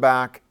himself on the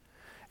back.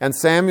 And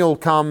Samuel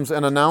comes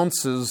and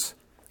announces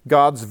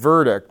God's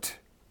verdict.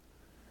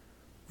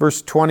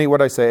 Verse 20, what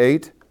did I say,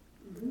 8?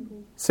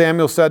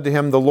 Samuel said to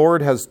him, the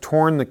Lord has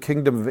torn the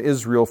kingdom of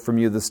Israel from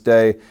you this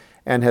day,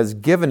 and has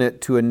given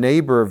it to a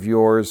neighbor of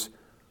yours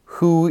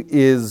who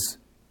is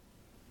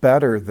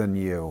better than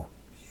you.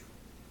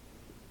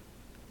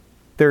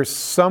 There's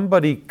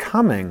somebody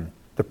coming,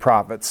 the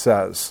prophet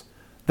says,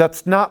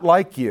 that's not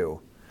like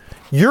you.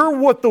 You're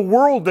what the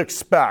world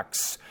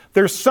expects.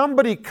 There's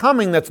somebody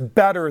coming that's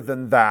better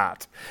than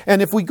that.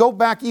 And if we go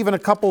back even a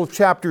couple of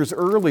chapters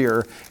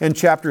earlier, in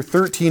chapter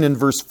 13 and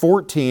verse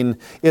 14,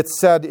 it's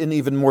said in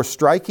even more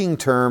striking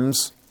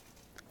terms,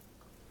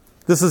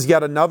 this is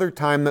yet another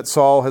time that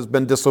Saul has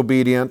been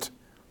disobedient.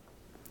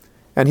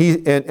 And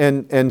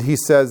he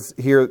says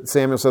here,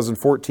 Samuel says in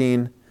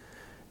 14,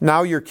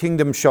 now your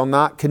kingdom shall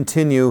not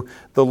continue.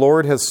 The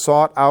Lord has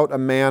sought out a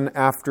man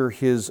after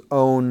his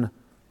own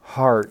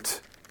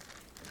heart.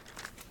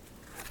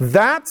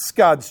 That's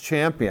God's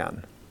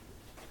champion.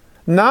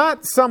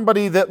 Not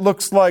somebody that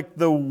looks like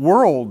the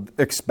world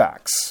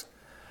expects,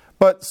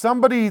 but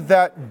somebody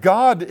that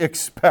God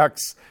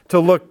expects to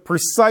look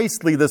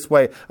precisely this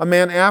way. A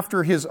man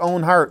after his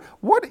own heart.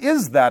 What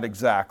is that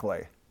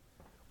exactly?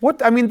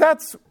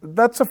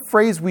 That's a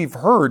phrase we've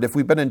heard if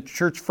we've been in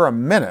church for a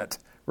minute,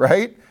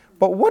 right?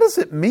 But what does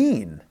it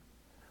mean?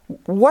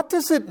 What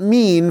does it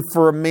mean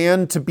for a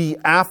man to be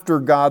after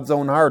God's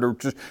own heart or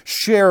to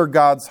share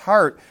God's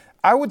heart?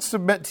 I would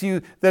submit to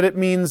you that it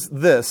means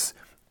this,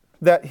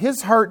 that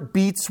his heart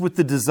beats with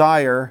the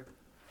desire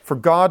for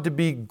God to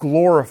be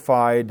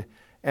glorified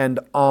and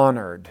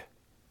honored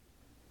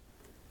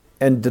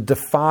and to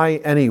defy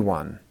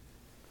anyone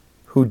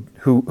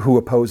who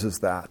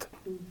opposes that.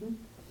 Mm-hmm.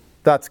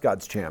 That's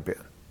God's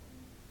champion.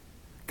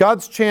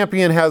 God's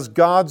champion has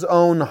God's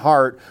own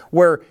heart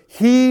where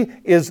he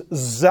is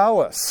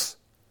zealous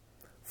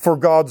for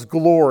God's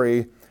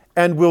glory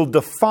and will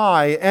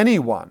defy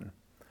anyone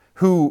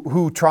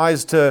who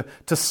tries to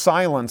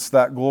silence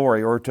that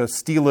glory or to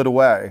steal it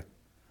away.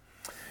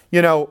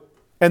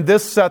 And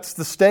this sets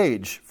the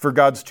stage for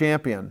God's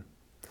champion.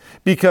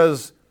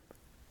 Because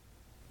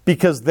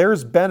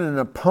there's been an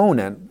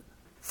opponent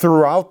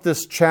throughout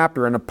this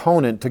chapter, an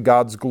opponent to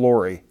God's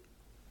glory.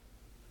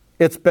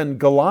 It's been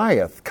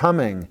Goliath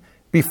coming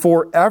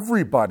before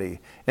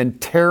everybody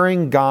and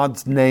tearing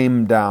God's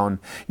name down.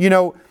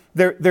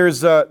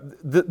 There's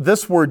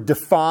this word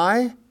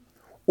defy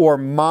or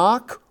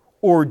mock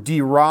or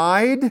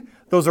deride.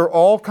 Those are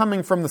all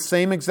coming from the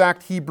same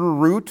exact Hebrew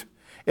root.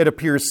 It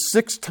appears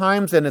 6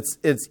 times and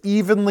it's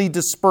evenly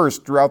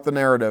dispersed throughout the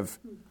narrative.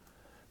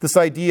 This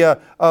idea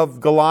of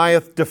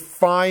Goliath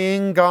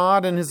defying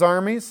God and his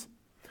armies,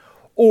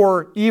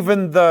 or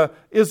even the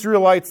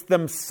Israelites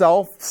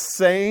themselves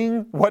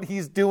saying what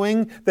he's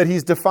doing, that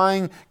he's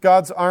defying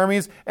God's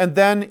armies, and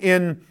then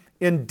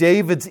in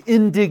David's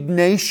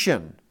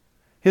indignation,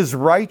 his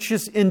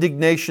righteous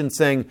indignation,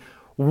 saying,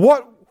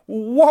 What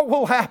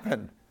will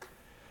happen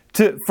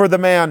for the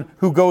man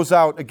who goes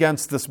out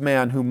against this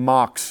man who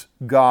mocks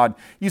God?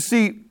 You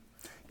see,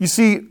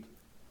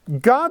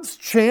 God's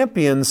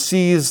champion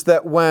sees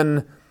that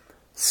when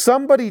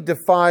somebody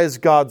defies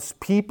God's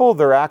people,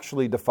 they're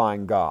actually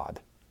defying God.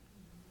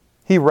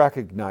 He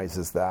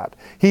recognizes that.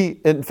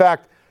 In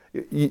fact,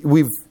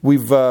 we've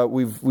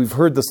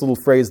heard this little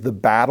phrase, the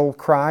battle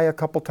cry, a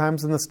couple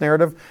times in this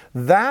narrative.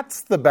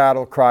 That's the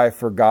battle cry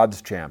for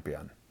God's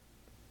champion.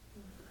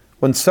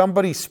 When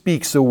somebody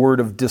speaks a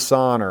word of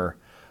dishonor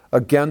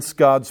against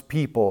God's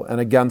people and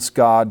against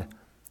God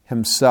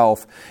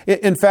himself.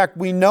 In fact,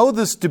 we know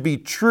this to be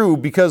true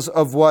because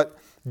of what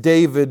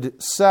David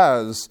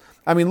says.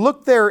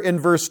 Look there in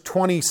verse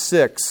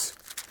 26.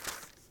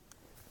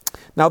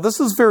 Now, this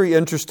is very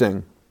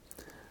interesting.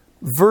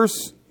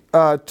 Verse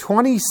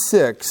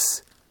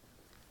 26,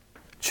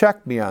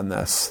 check me on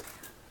this.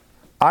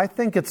 I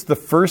think it's the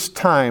first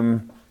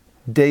time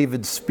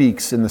David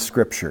speaks in the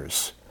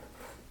Scriptures.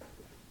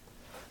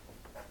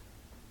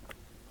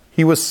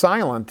 He was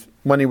silent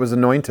when he was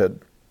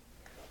anointed,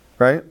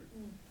 right?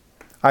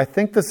 I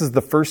think this is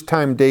the first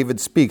time David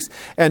speaks.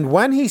 And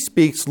when he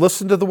speaks,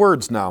 listen to the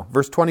words now.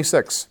 Verse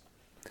 26.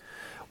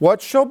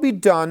 What shall be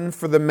done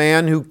for the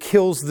man who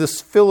kills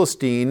this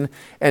Philistine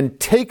and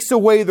takes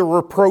away the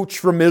reproach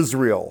from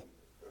Israel?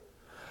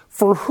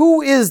 For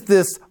who is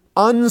this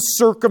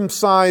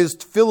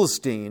uncircumcised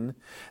Philistine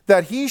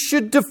that he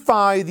should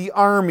defy the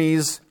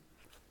armies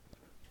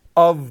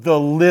of the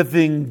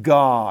living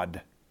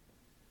God?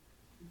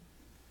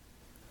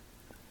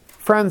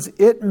 Friends,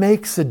 it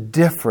makes a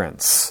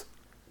difference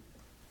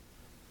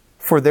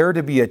for there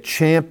to be a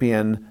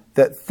champion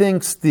that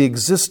thinks the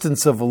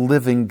existence of a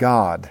living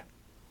God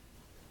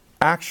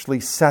actually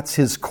sets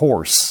his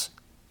course.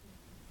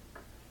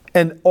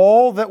 And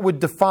all that would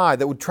defy,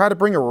 that would try to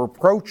bring a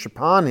reproach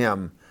upon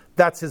him,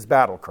 that's his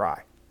battle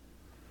cry.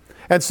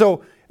 And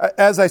so,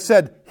 as I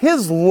said,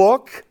 his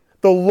look,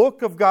 the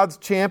look of God's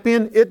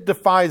champion, it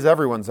defies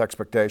everyone's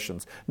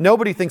expectations.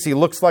 Nobody thinks he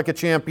looks like a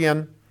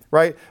champion,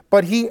 right?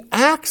 But he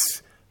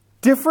acts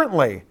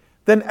differently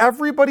than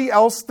everybody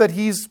else that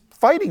he's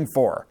fighting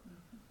for,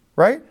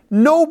 right?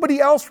 Nobody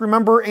else,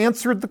 remember,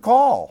 answered the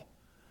call.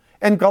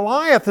 And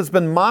Goliath has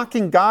been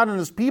mocking God and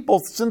his people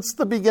since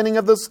the beginning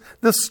of this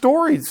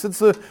story, since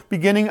the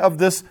beginning of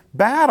this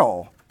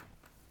battle.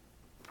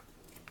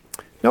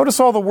 Notice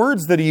all the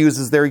words that he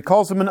uses there. He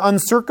calls him an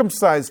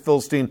uncircumcised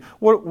Philistine.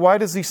 Why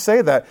does he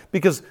say that?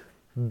 Because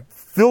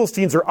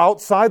Philistines are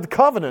outside the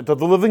covenant of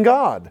the living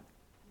God.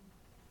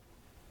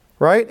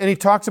 Right? And he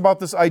talks about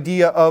this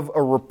idea of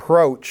a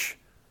reproach.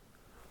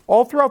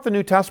 All throughout the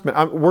New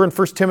Testament. We're in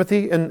 1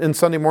 Timothy in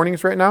Sunday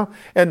mornings right now.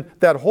 And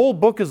that whole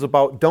book is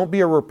about don't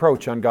be a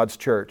reproach on God's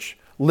church.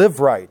 Live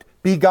right.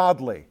 Be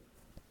godly.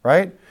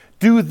 Right?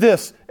 Do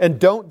this and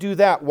don't do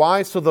that.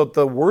 Why? So that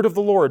the word of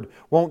the Lord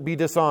won't be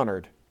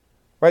dishonored.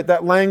 Right?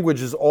 That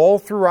language is all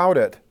throughout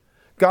it.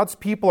 God's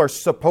people are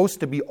supposed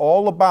to be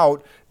all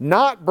about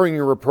not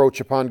bringing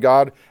reproach upon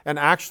God and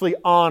actually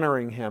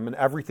honoring Him in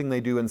everything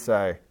they do and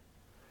say.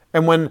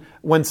 And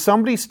when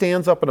somebody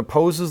stands up and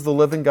opposes the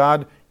living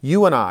God,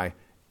 you and I,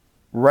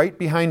 right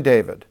behind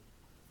David,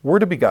 we're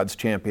to be God's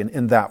champion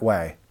in that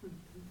way.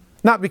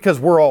 Not because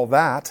we're all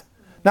that.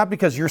 Not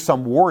because you're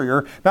some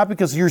warrior. Not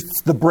because you're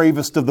the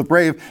bravest of the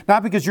brave.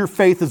 Not because your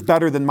faith is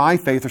better than my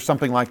faith or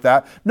something like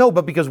that. No,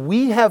 but because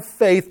we have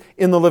faith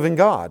in the living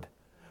God.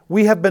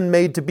 We have been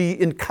made to be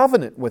in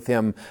covenant with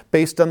Him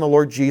based on the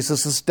Lord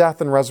Jesus'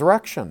 death and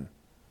resurrection.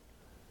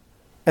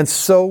 And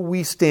so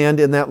we stand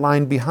in that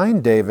line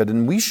behind David.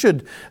 And we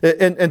should,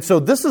 and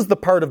so this is the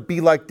part of Be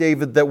Like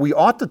David that we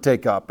ought to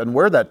take up and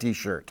wear that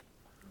t-shirt.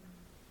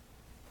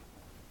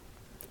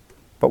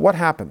 But what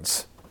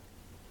happens?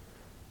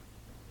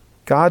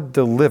 God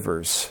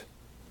delivers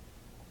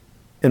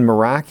in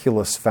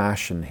miraculous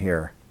fashion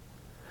here.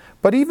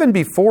 But even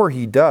before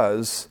He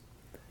does,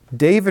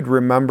 David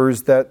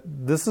remembers that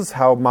this is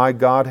how my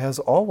God has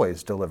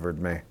always delivered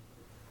me.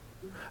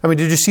 I mean,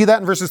 did you see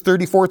that in verses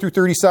 34 through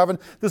 37?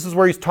 This is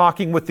where he's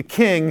talking with the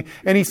king,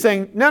 and he's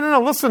saying,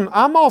 no, listen,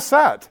 I'm all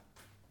set.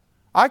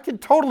 I can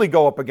totally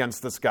go up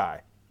against this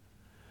guy.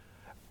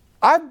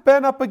 I've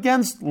been up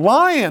against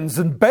lions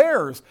and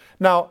bears.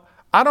 Now,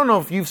 I don't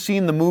know if you've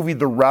seen the movie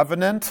The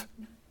Revenant.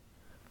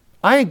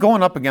 I ain't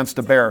going up against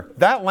a bear.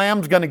 That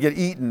lamb's going to get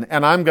eaten,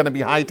 and I'm going to be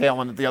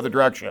hightailing it the other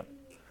direction.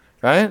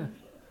 Right?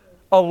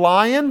 A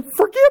lion?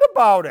 Forget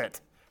about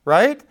it.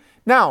 Right?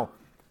 Now,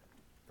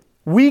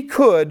 we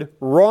could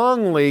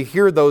wrongly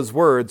hear those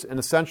words and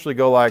essentially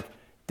go like,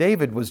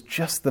 David was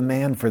just the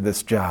man for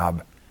this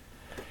job.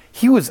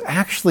 He was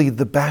actually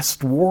the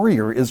best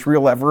warrior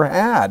Israel ever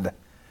had.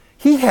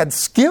 He had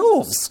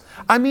skills.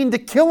 I mean, to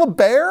kill a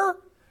bear,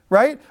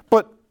 right?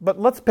 But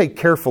let's pay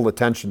careful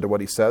attention to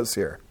what he says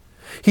here.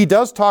 He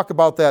does talk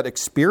about that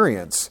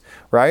experience,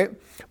 right?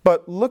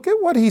 But look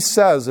at what he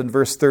says in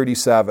verse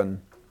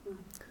 37.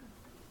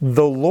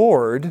 The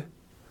Lord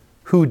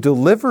who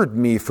delivered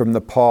me from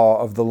the paw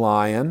of the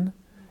lion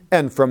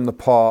and from the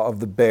paw of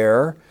the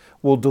bear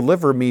will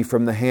deliver me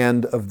from the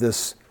hand of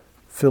this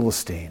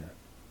Philistine.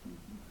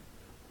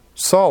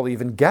 Saul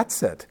even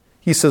gets it.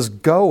 He says,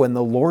 go and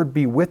the Lord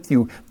be with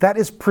you. That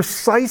is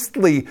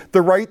precisely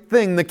the right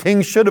thing the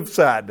king should have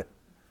said.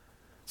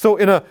 So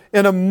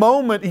in a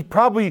moment, he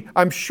probably,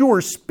 I'm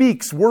sure,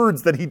 speaks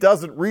words that he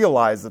doesn't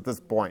realize at this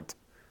point,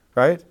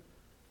 right?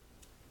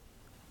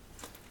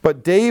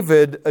 But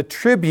David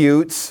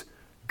attributes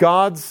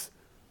God's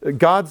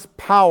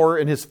power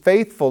and His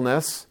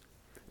faithfulness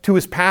to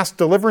his past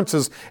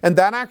deliverances, and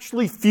that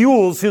actually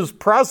fuels his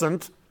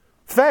present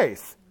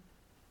faith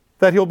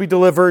that he'll be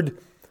delivered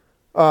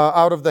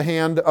out of the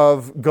hand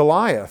of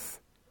Goliath.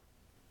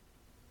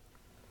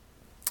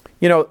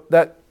 You know,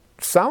 that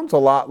sounds a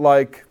lot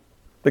like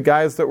the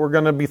guys that were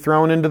going to be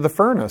thrown into the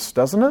furnace,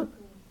 doesn't it?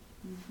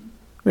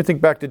 Let me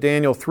think back to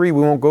Daniel 3.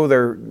 We won't go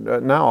there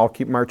now. I'll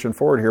keep marching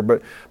forward here.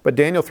 But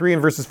Daniel 3 in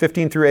verses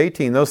 15 through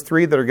 18, those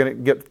three that are going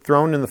to get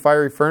thrown in the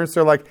fiery furnace,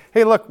 they're like,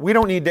 hey, look, we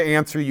don't need to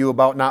answer you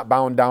about not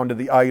bowing down to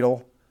the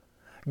idol.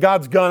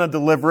 God's going to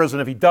deliver us,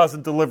 and if He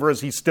doesn't deliver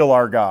us, He's still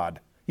our God.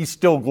 He's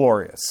still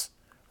glorious,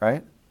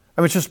 right?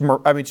 I mean,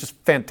 it's just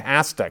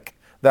fantastic,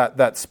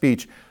 that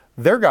speech.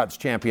 They're God's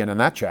champion in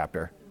that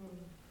chapter,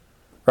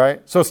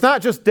 right? So it's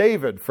not just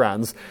David,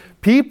 friends.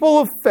 People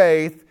of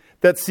faith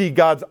that see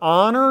God's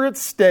honor at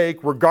stake,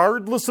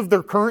 regardless of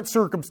their current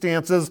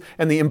circumstances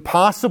and the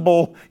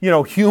impossible,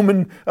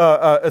 human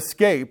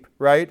escape,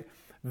 right?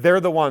 They're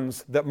the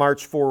ones that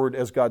march forward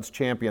as God's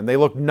champion. They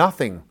look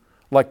nothing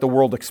like the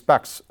world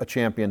expects a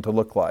champion to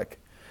look like.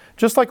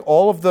 Just like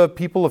all of the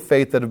people of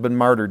faith that have been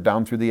martyred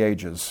down through the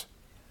ages,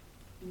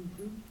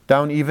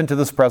 down even to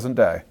this present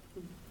day.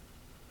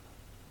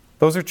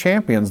 Those are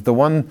champions, the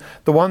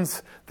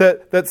ones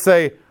that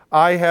say,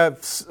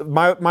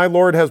 my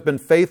Lord has been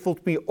faithful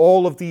to me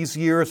all of these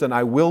years, and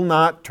I will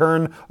not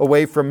turn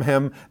away from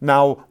Him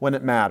now when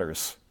it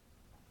matters.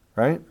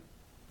 Right?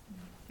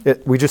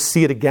 We just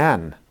see it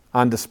again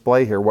on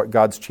display here, what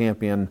God's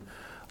champion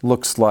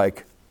looks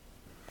like.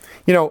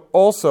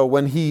 Also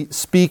when he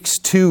speaks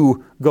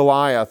to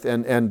Goliath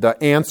and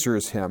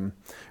answers him,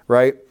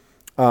 right?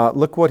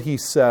 Look what he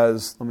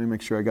says. Let me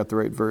make sure I got the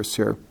right verse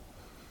here.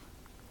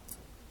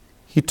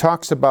 He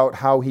talks about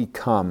how he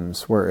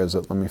comes. Where is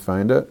it? Let me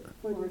find it.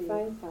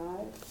 45.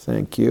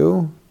 Thank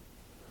you.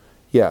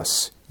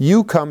 Yes.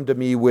 You come to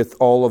me with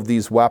all of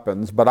these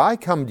weapons, but I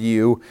come to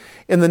you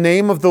in the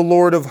name of the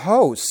Lord of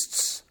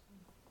hosts.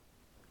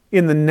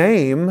 in the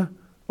name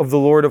of the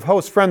Lord of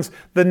hosts. Friends,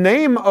 the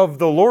name of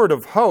the Lord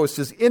of hosts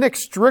is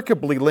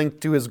inextricably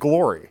linked to his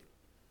glory.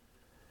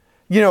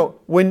 You know,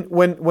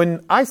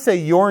 when I say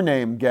your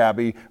name,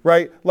 Gabby,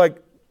 right?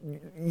 Like,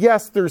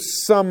 yes,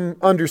 there's some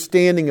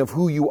understanding of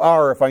who you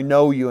are if I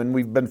know you and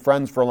we've been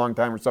friends for a long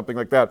time or something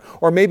like that.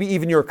 Or maybe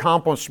even your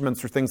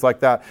accomplishments or things like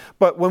that.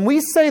 But when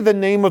we say the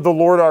name of the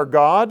Lord our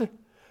God,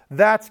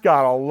 that's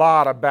got a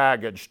lot of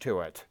baggage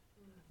to it.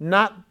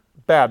 Not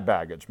bad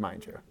baggage,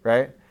 mind you,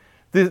 right?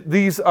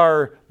 These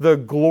are the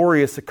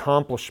glorious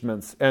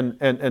accomplishments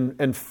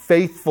and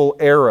faithful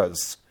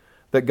eras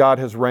that God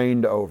has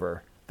reigned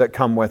over that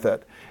come with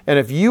it. And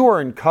if you are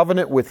in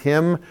covenant with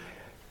him,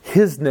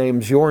 his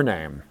name's your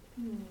name,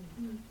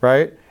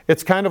 right?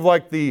 It's kind of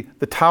like the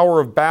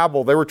Tower of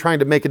Babel. They were trying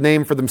to make a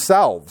name for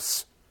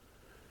themselves.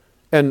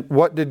 And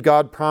what did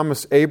God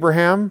promise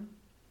Abraham?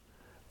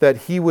 That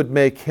he would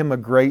make him a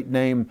great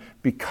name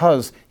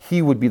because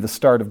he would be the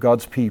start of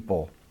God's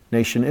people,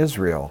 nation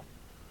Israel,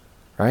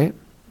 right?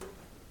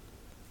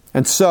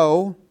 And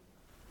so,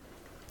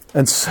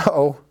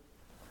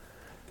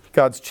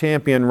 God's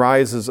champion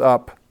rises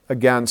up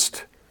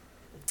against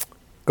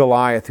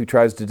Goliath, who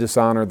tries to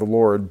dishonor the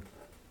Lord.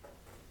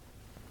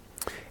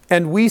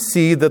 And we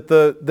see that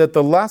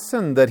the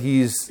lesson that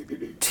he's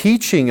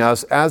teaching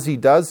us as he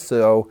does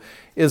so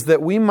is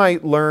that we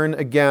might learn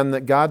again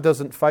that God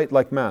doesn't fight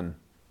like men.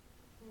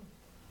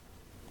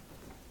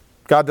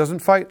 God doesn't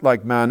fight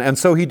like men, and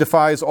so he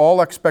defies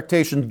all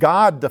expectations.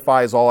 God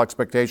defies all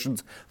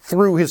expectations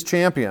through his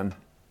champion.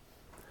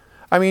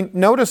 I mean,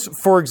 notice,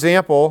 for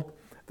example,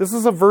 this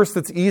is a verse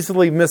that's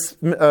easily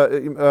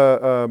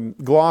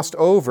glossed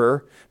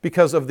over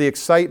because of the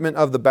excitement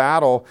of the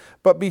battle.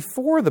 But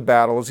before the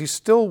battle, as he's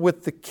still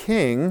with the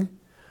king,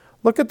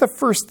 look at the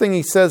first thing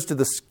he says to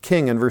the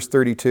king in verse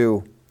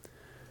 32.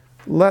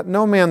 Let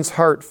no man's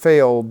heart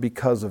fail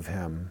because of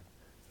him.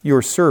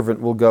 Your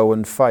servant will go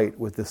and fight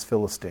with this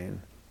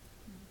Philistine.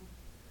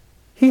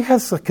 He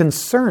has a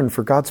concern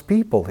for God's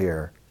people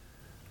here.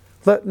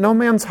 Let no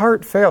man's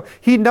heart fail.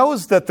 He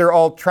knows that they're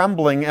all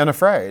trembling and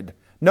afraid.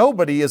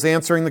 Nobody is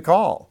answering the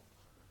call.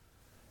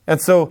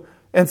 And so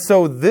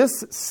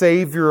this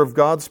Savior of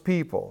God's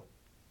people,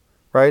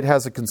 right,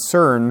 has a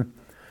concern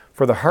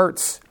for the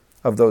hearts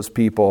of those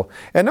people.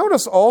 And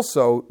notice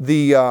also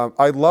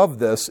I love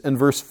this in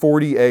verse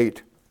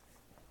 48.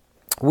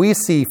 We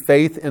see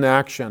faith in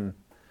action,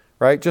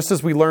 right? Just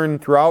as we learn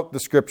throughout the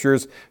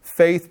scriptures,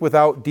 faith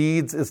without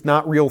deeds is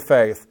not real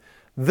faith.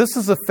 This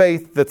is a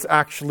faith that's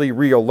actually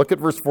real. Look at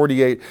verse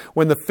 48.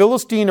 When the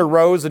Philistine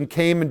arose and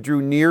came and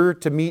drew near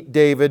to meet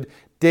David,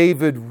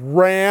 David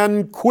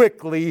ran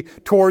quickly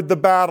toward the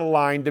battle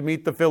line to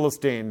meet the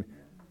Philistine.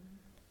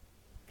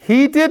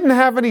 He didn't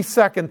have any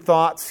second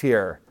thoughts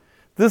here.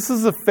 This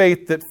is a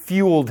faith that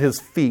fueled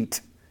his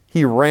feet.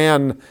 He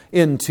ran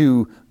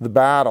into the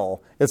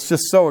battle. It's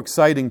just so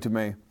exciting to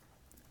me.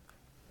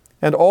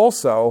 And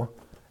also,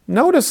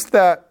 notice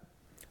that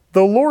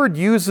the Lord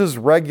uses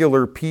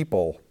regular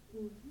people.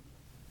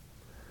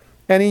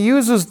 And he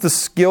uses the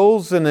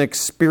skills and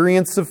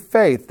experience of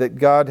faith that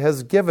God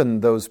has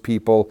given those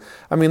people.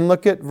 I mean,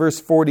 look at verse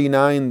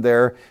 49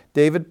 there.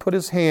 David put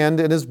his hand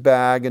in his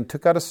bag and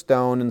took out a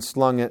stone and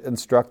slung it and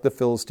struck the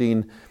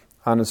Philistine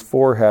on his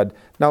forehead.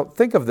 Now,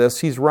 think of this.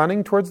 He's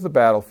running towards the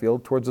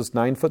battlefield, towards this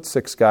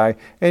 9'6" guy,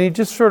 and he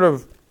just sort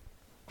of,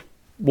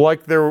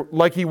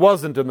 like he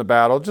wasn't in the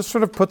battle, just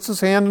sort of puts his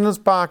hand in his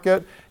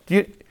pocket.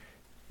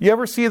 You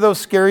ever see those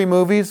scary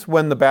movies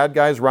when the bad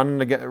guy's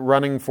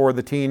running for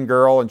the teen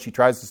girl and she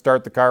tries to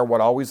start the car? What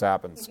always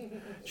happens?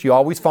 She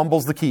always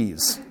fumbles the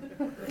keys,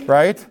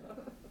 right?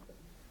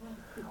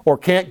 Or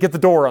can't get the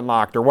door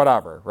unlocked or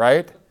whatever,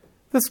 right?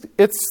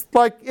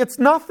 It's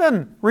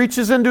nothing.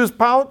 Reaches into his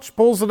pouch,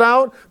 pulls it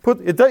out,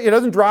 it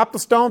doesn't drop the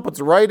stone, puts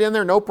it right in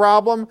there, no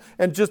problem,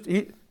 and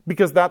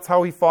because that's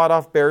how he fought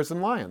off bears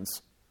and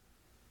lions.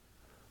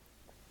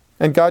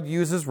 And God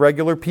uses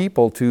regular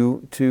people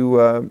to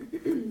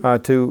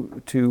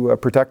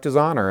protect his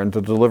honor and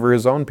to deliver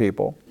his own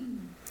people.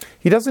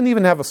 He doesn't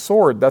even have a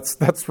sword.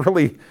 That's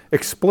really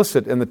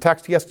explicit in the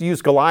text. He has to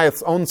use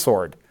Goliath's own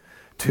sword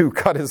to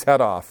cut his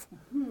head off.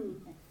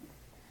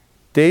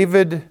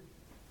 David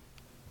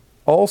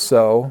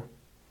also,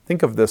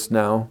 think of this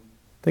now.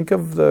 Think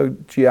of the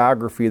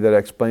geography that I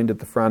explained at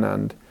the front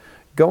end.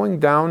 Going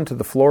down to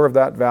the floor of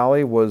that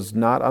valley was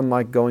not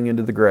unlike going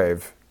into the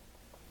grave,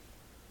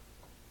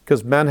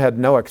 because men had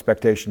no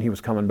expectation he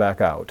was coming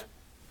back out.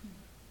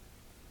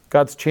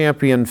 God's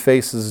champion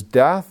faces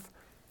death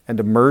and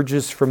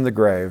emerges from the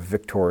grave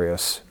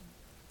victorious.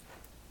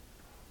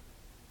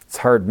 It's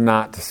hard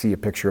not to see a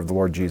picture of the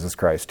Lord Jesus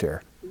Christ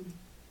here.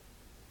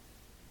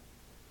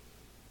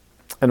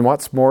 And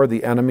what's more,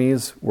 the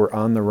enemies were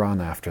on the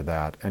run after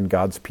that, and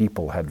God's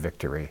people had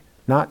victory.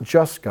 Not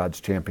just God's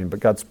champion,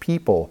 but God's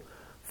people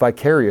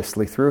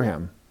vicariously through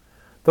him.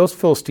 Those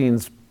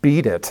Philistines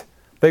beat it.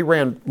 They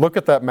ran, look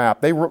at that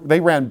map, they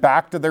ran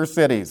back to their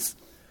cities.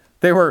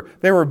 They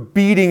were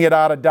beating it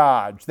out of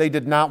Dodge. They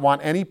did not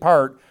want any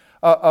part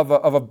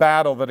of a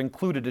battle that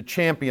included a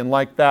champion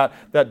like that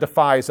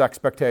defies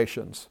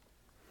expectations.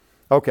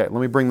 Okay,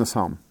 let me bring this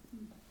home.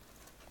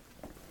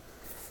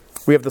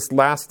 We have this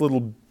last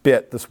little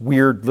bit, this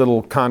weird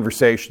little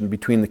conversation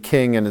between the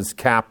king and his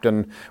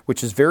captain,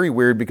 which is very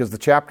weird because the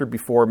chapter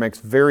before makes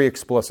very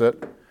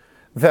explicit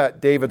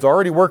that David's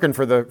already working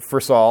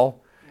for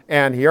Saul,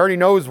 and he already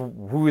knows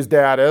who his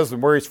dad is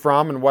and where he's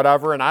from and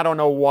whatever, and I don't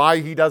know why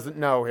he doesn't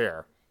know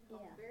here.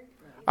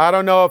 I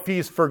don't know if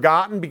he's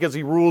forgotten because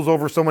he rules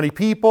over so many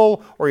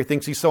people, or he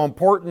thinks he's so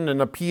important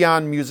and a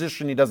peon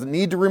musician he doesn't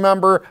need to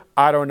remember.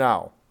 I don't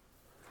know.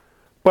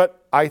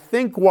 But I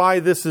think why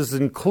this is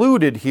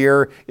included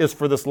here is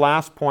for this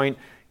last point.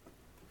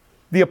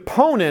 The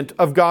opponent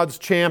of God's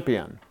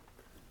champion,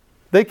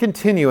 they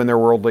continue in their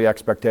worldly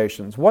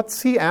expectations.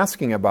 What's he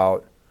asking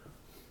about?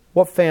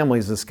 What family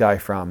is this guy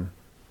from?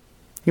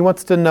 He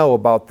wants to know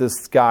about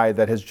this guy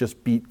that has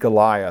just beat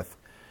Goliath.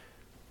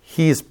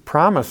 He's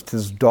promised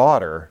his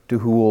daughter to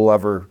who will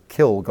ever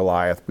kill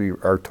Goliath, we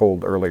are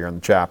told earlier in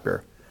the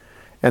chapter.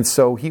 And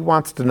so he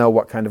wants to know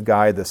what kind of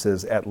guy this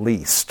is at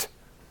least.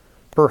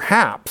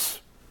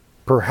 Perhaps,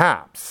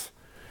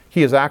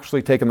 he has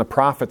actually taken the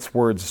prophet's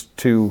words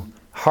to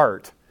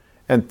heart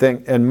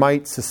and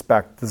might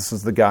suspect this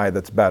is the guy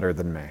that's better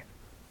than me.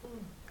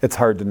 It's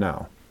hard to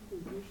know.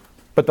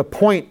 But the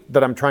point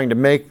that I'm trying to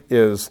make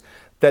is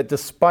that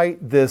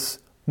despite this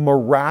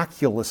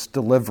miraculous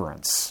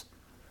deliverance,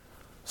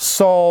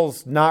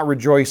 Saul's not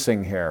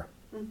rejoicing here.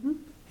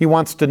 He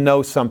wants to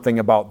know something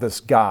about this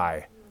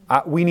guy.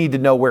 We need to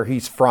know where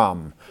he's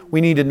from. We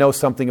need to know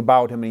something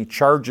about him. And he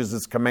charges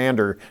his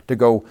commander to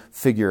go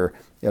figure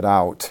it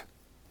out.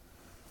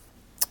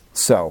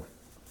 So,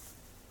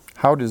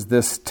 how does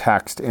this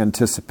text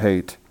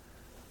anticipate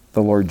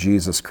the Lord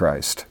Jesus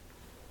Christ?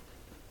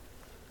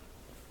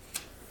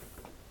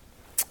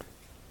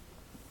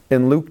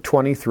 In Luke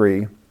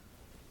 23,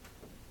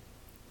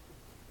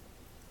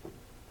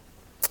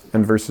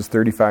 and verses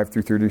 35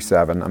 through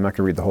 37, I'm not going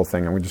to read the whole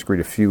thing. I'm going to just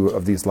read a few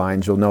of these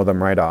lines. You'll know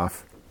them right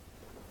off.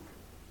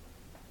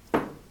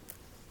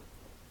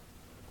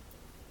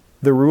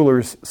 The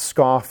rulers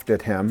scoffed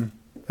at him,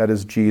 that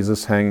is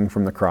Jesus hanging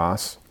from the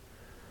cross,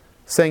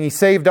 saying, "He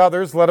saved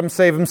others, let him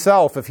save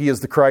himself, if he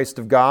is the Christ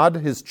of God,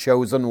 his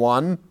chosen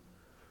one."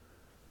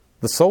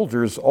 The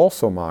soldiers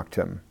also mocked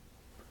him,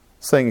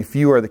 saying, "If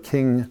you are the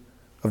King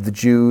of the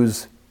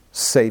Jews,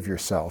 save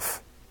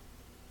yourself."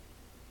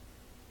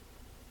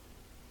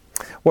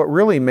 What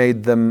really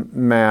made them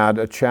mad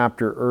a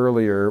chapter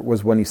earlier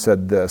was when he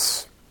said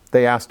this.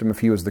 They asked him if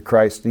he was the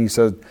Christ, and he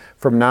said,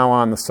 "From now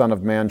on the Son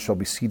of Man shall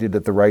be seated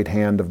at the right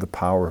hand of the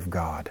power of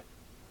God."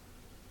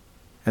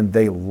 And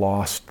they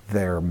lost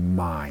their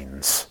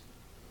minds.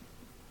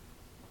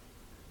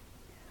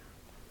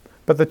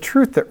 But the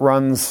truth that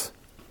runs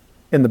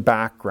in the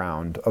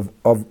background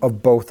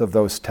of both of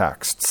those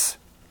texts,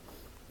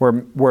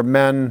 where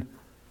men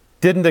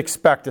didn't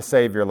expect a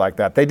Savior like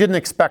that, they didn't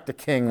expect a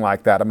king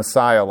like that, a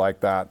Messiah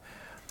like that.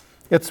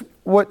 It's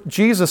what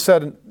Jesus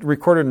said,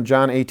 recorded in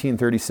John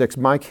 18:36,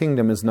 "My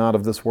kingdom is not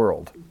of this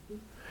world."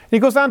 He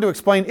goes on to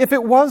explain, if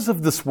it was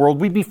of this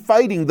world, we'd be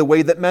fighting the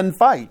way that men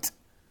fight.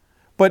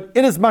 But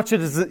inasmuch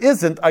as it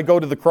isn't, I go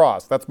to the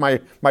cross. That's my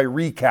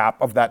recap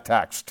of that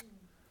text.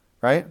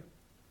 Right?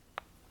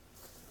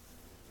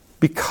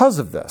 Because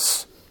of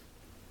this,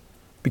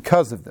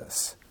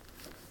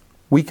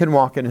 we can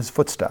walk in his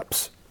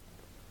footsteps.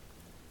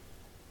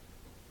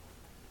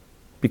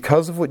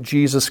 Because of what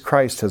Jesus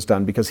Christ has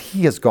done, because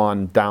he has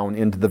gone down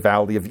into the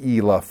valley of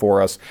Elah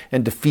for us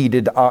and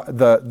defeated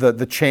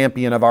the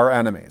champion of our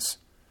enemies,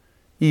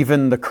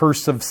 even the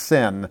curse of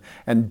sin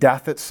and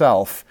death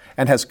itself,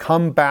 and has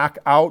come back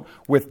out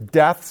with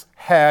death's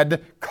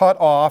head cut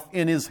off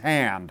in his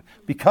hand.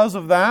 Because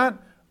of that,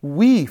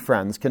 we,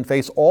 friends, can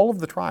face all of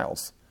the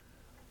trials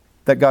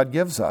that God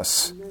gives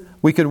us.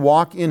 We can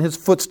walk in his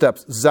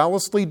footsteps,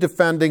 zealously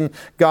defending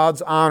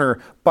God's honor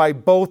by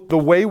both the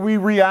way we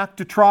react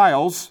to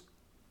trials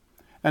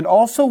and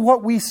also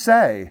what we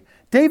say.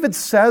 David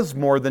says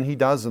more than he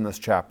does in this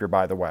chapter,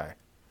 by the way.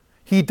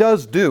 He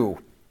does do,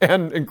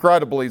 and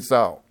incredibly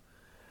so.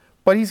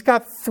 But he's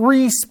got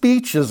 3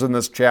 speeches in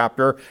this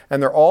chapter, and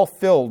they're all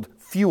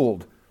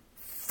fueled,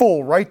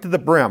 full right to the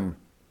brim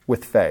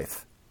with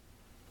faith.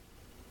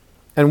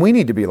 And we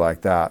need to be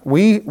like that.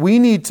 We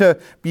need to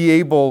be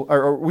able,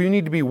 or we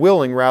need to be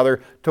willing,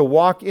 rather, to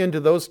walk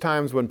into those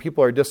times when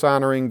people are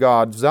dishonoring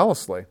God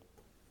zealously.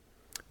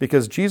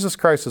 Because Jesus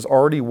Christ has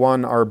already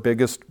won our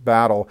biggest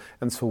battle,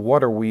 and so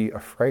what are we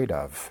afraid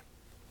of?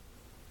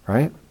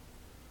 Right?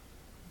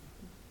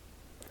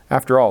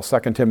 After all,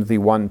 2 Timothy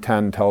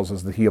 1:10 tells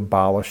us that he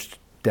abolished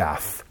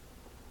death.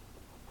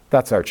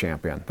 That's our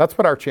champion. That's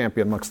what our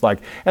champion looks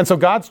like. And so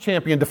God's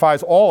champion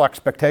defies all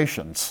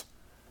expectations.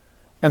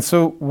 And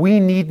so we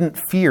needn't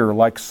fear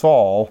like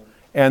Saul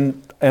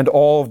and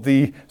all of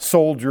the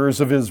soldiers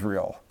of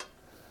Israel.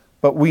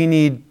 But we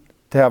need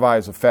to have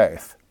eyes of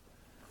faith.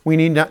 We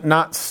need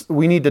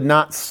to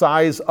not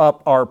size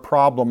up our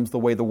problems the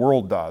way the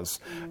world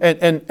does.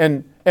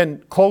 And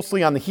And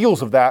closely on the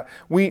heels of that,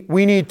 we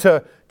need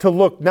to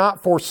look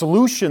not for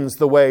solutions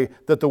the way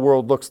that the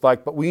world looks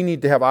like, but we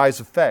need to have eyes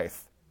of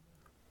faith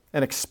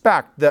and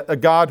expect that a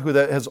God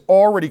that has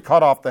already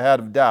cut off the head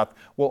of death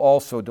will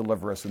also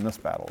deliver us in this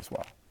battle as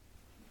well.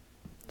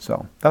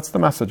 So that's the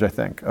message, I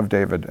think, of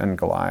David and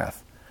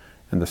Goliath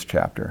in this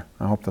chapter.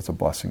 I hope that's a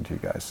blessing to you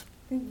guys.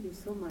 Thank you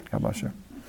so much. God bless you.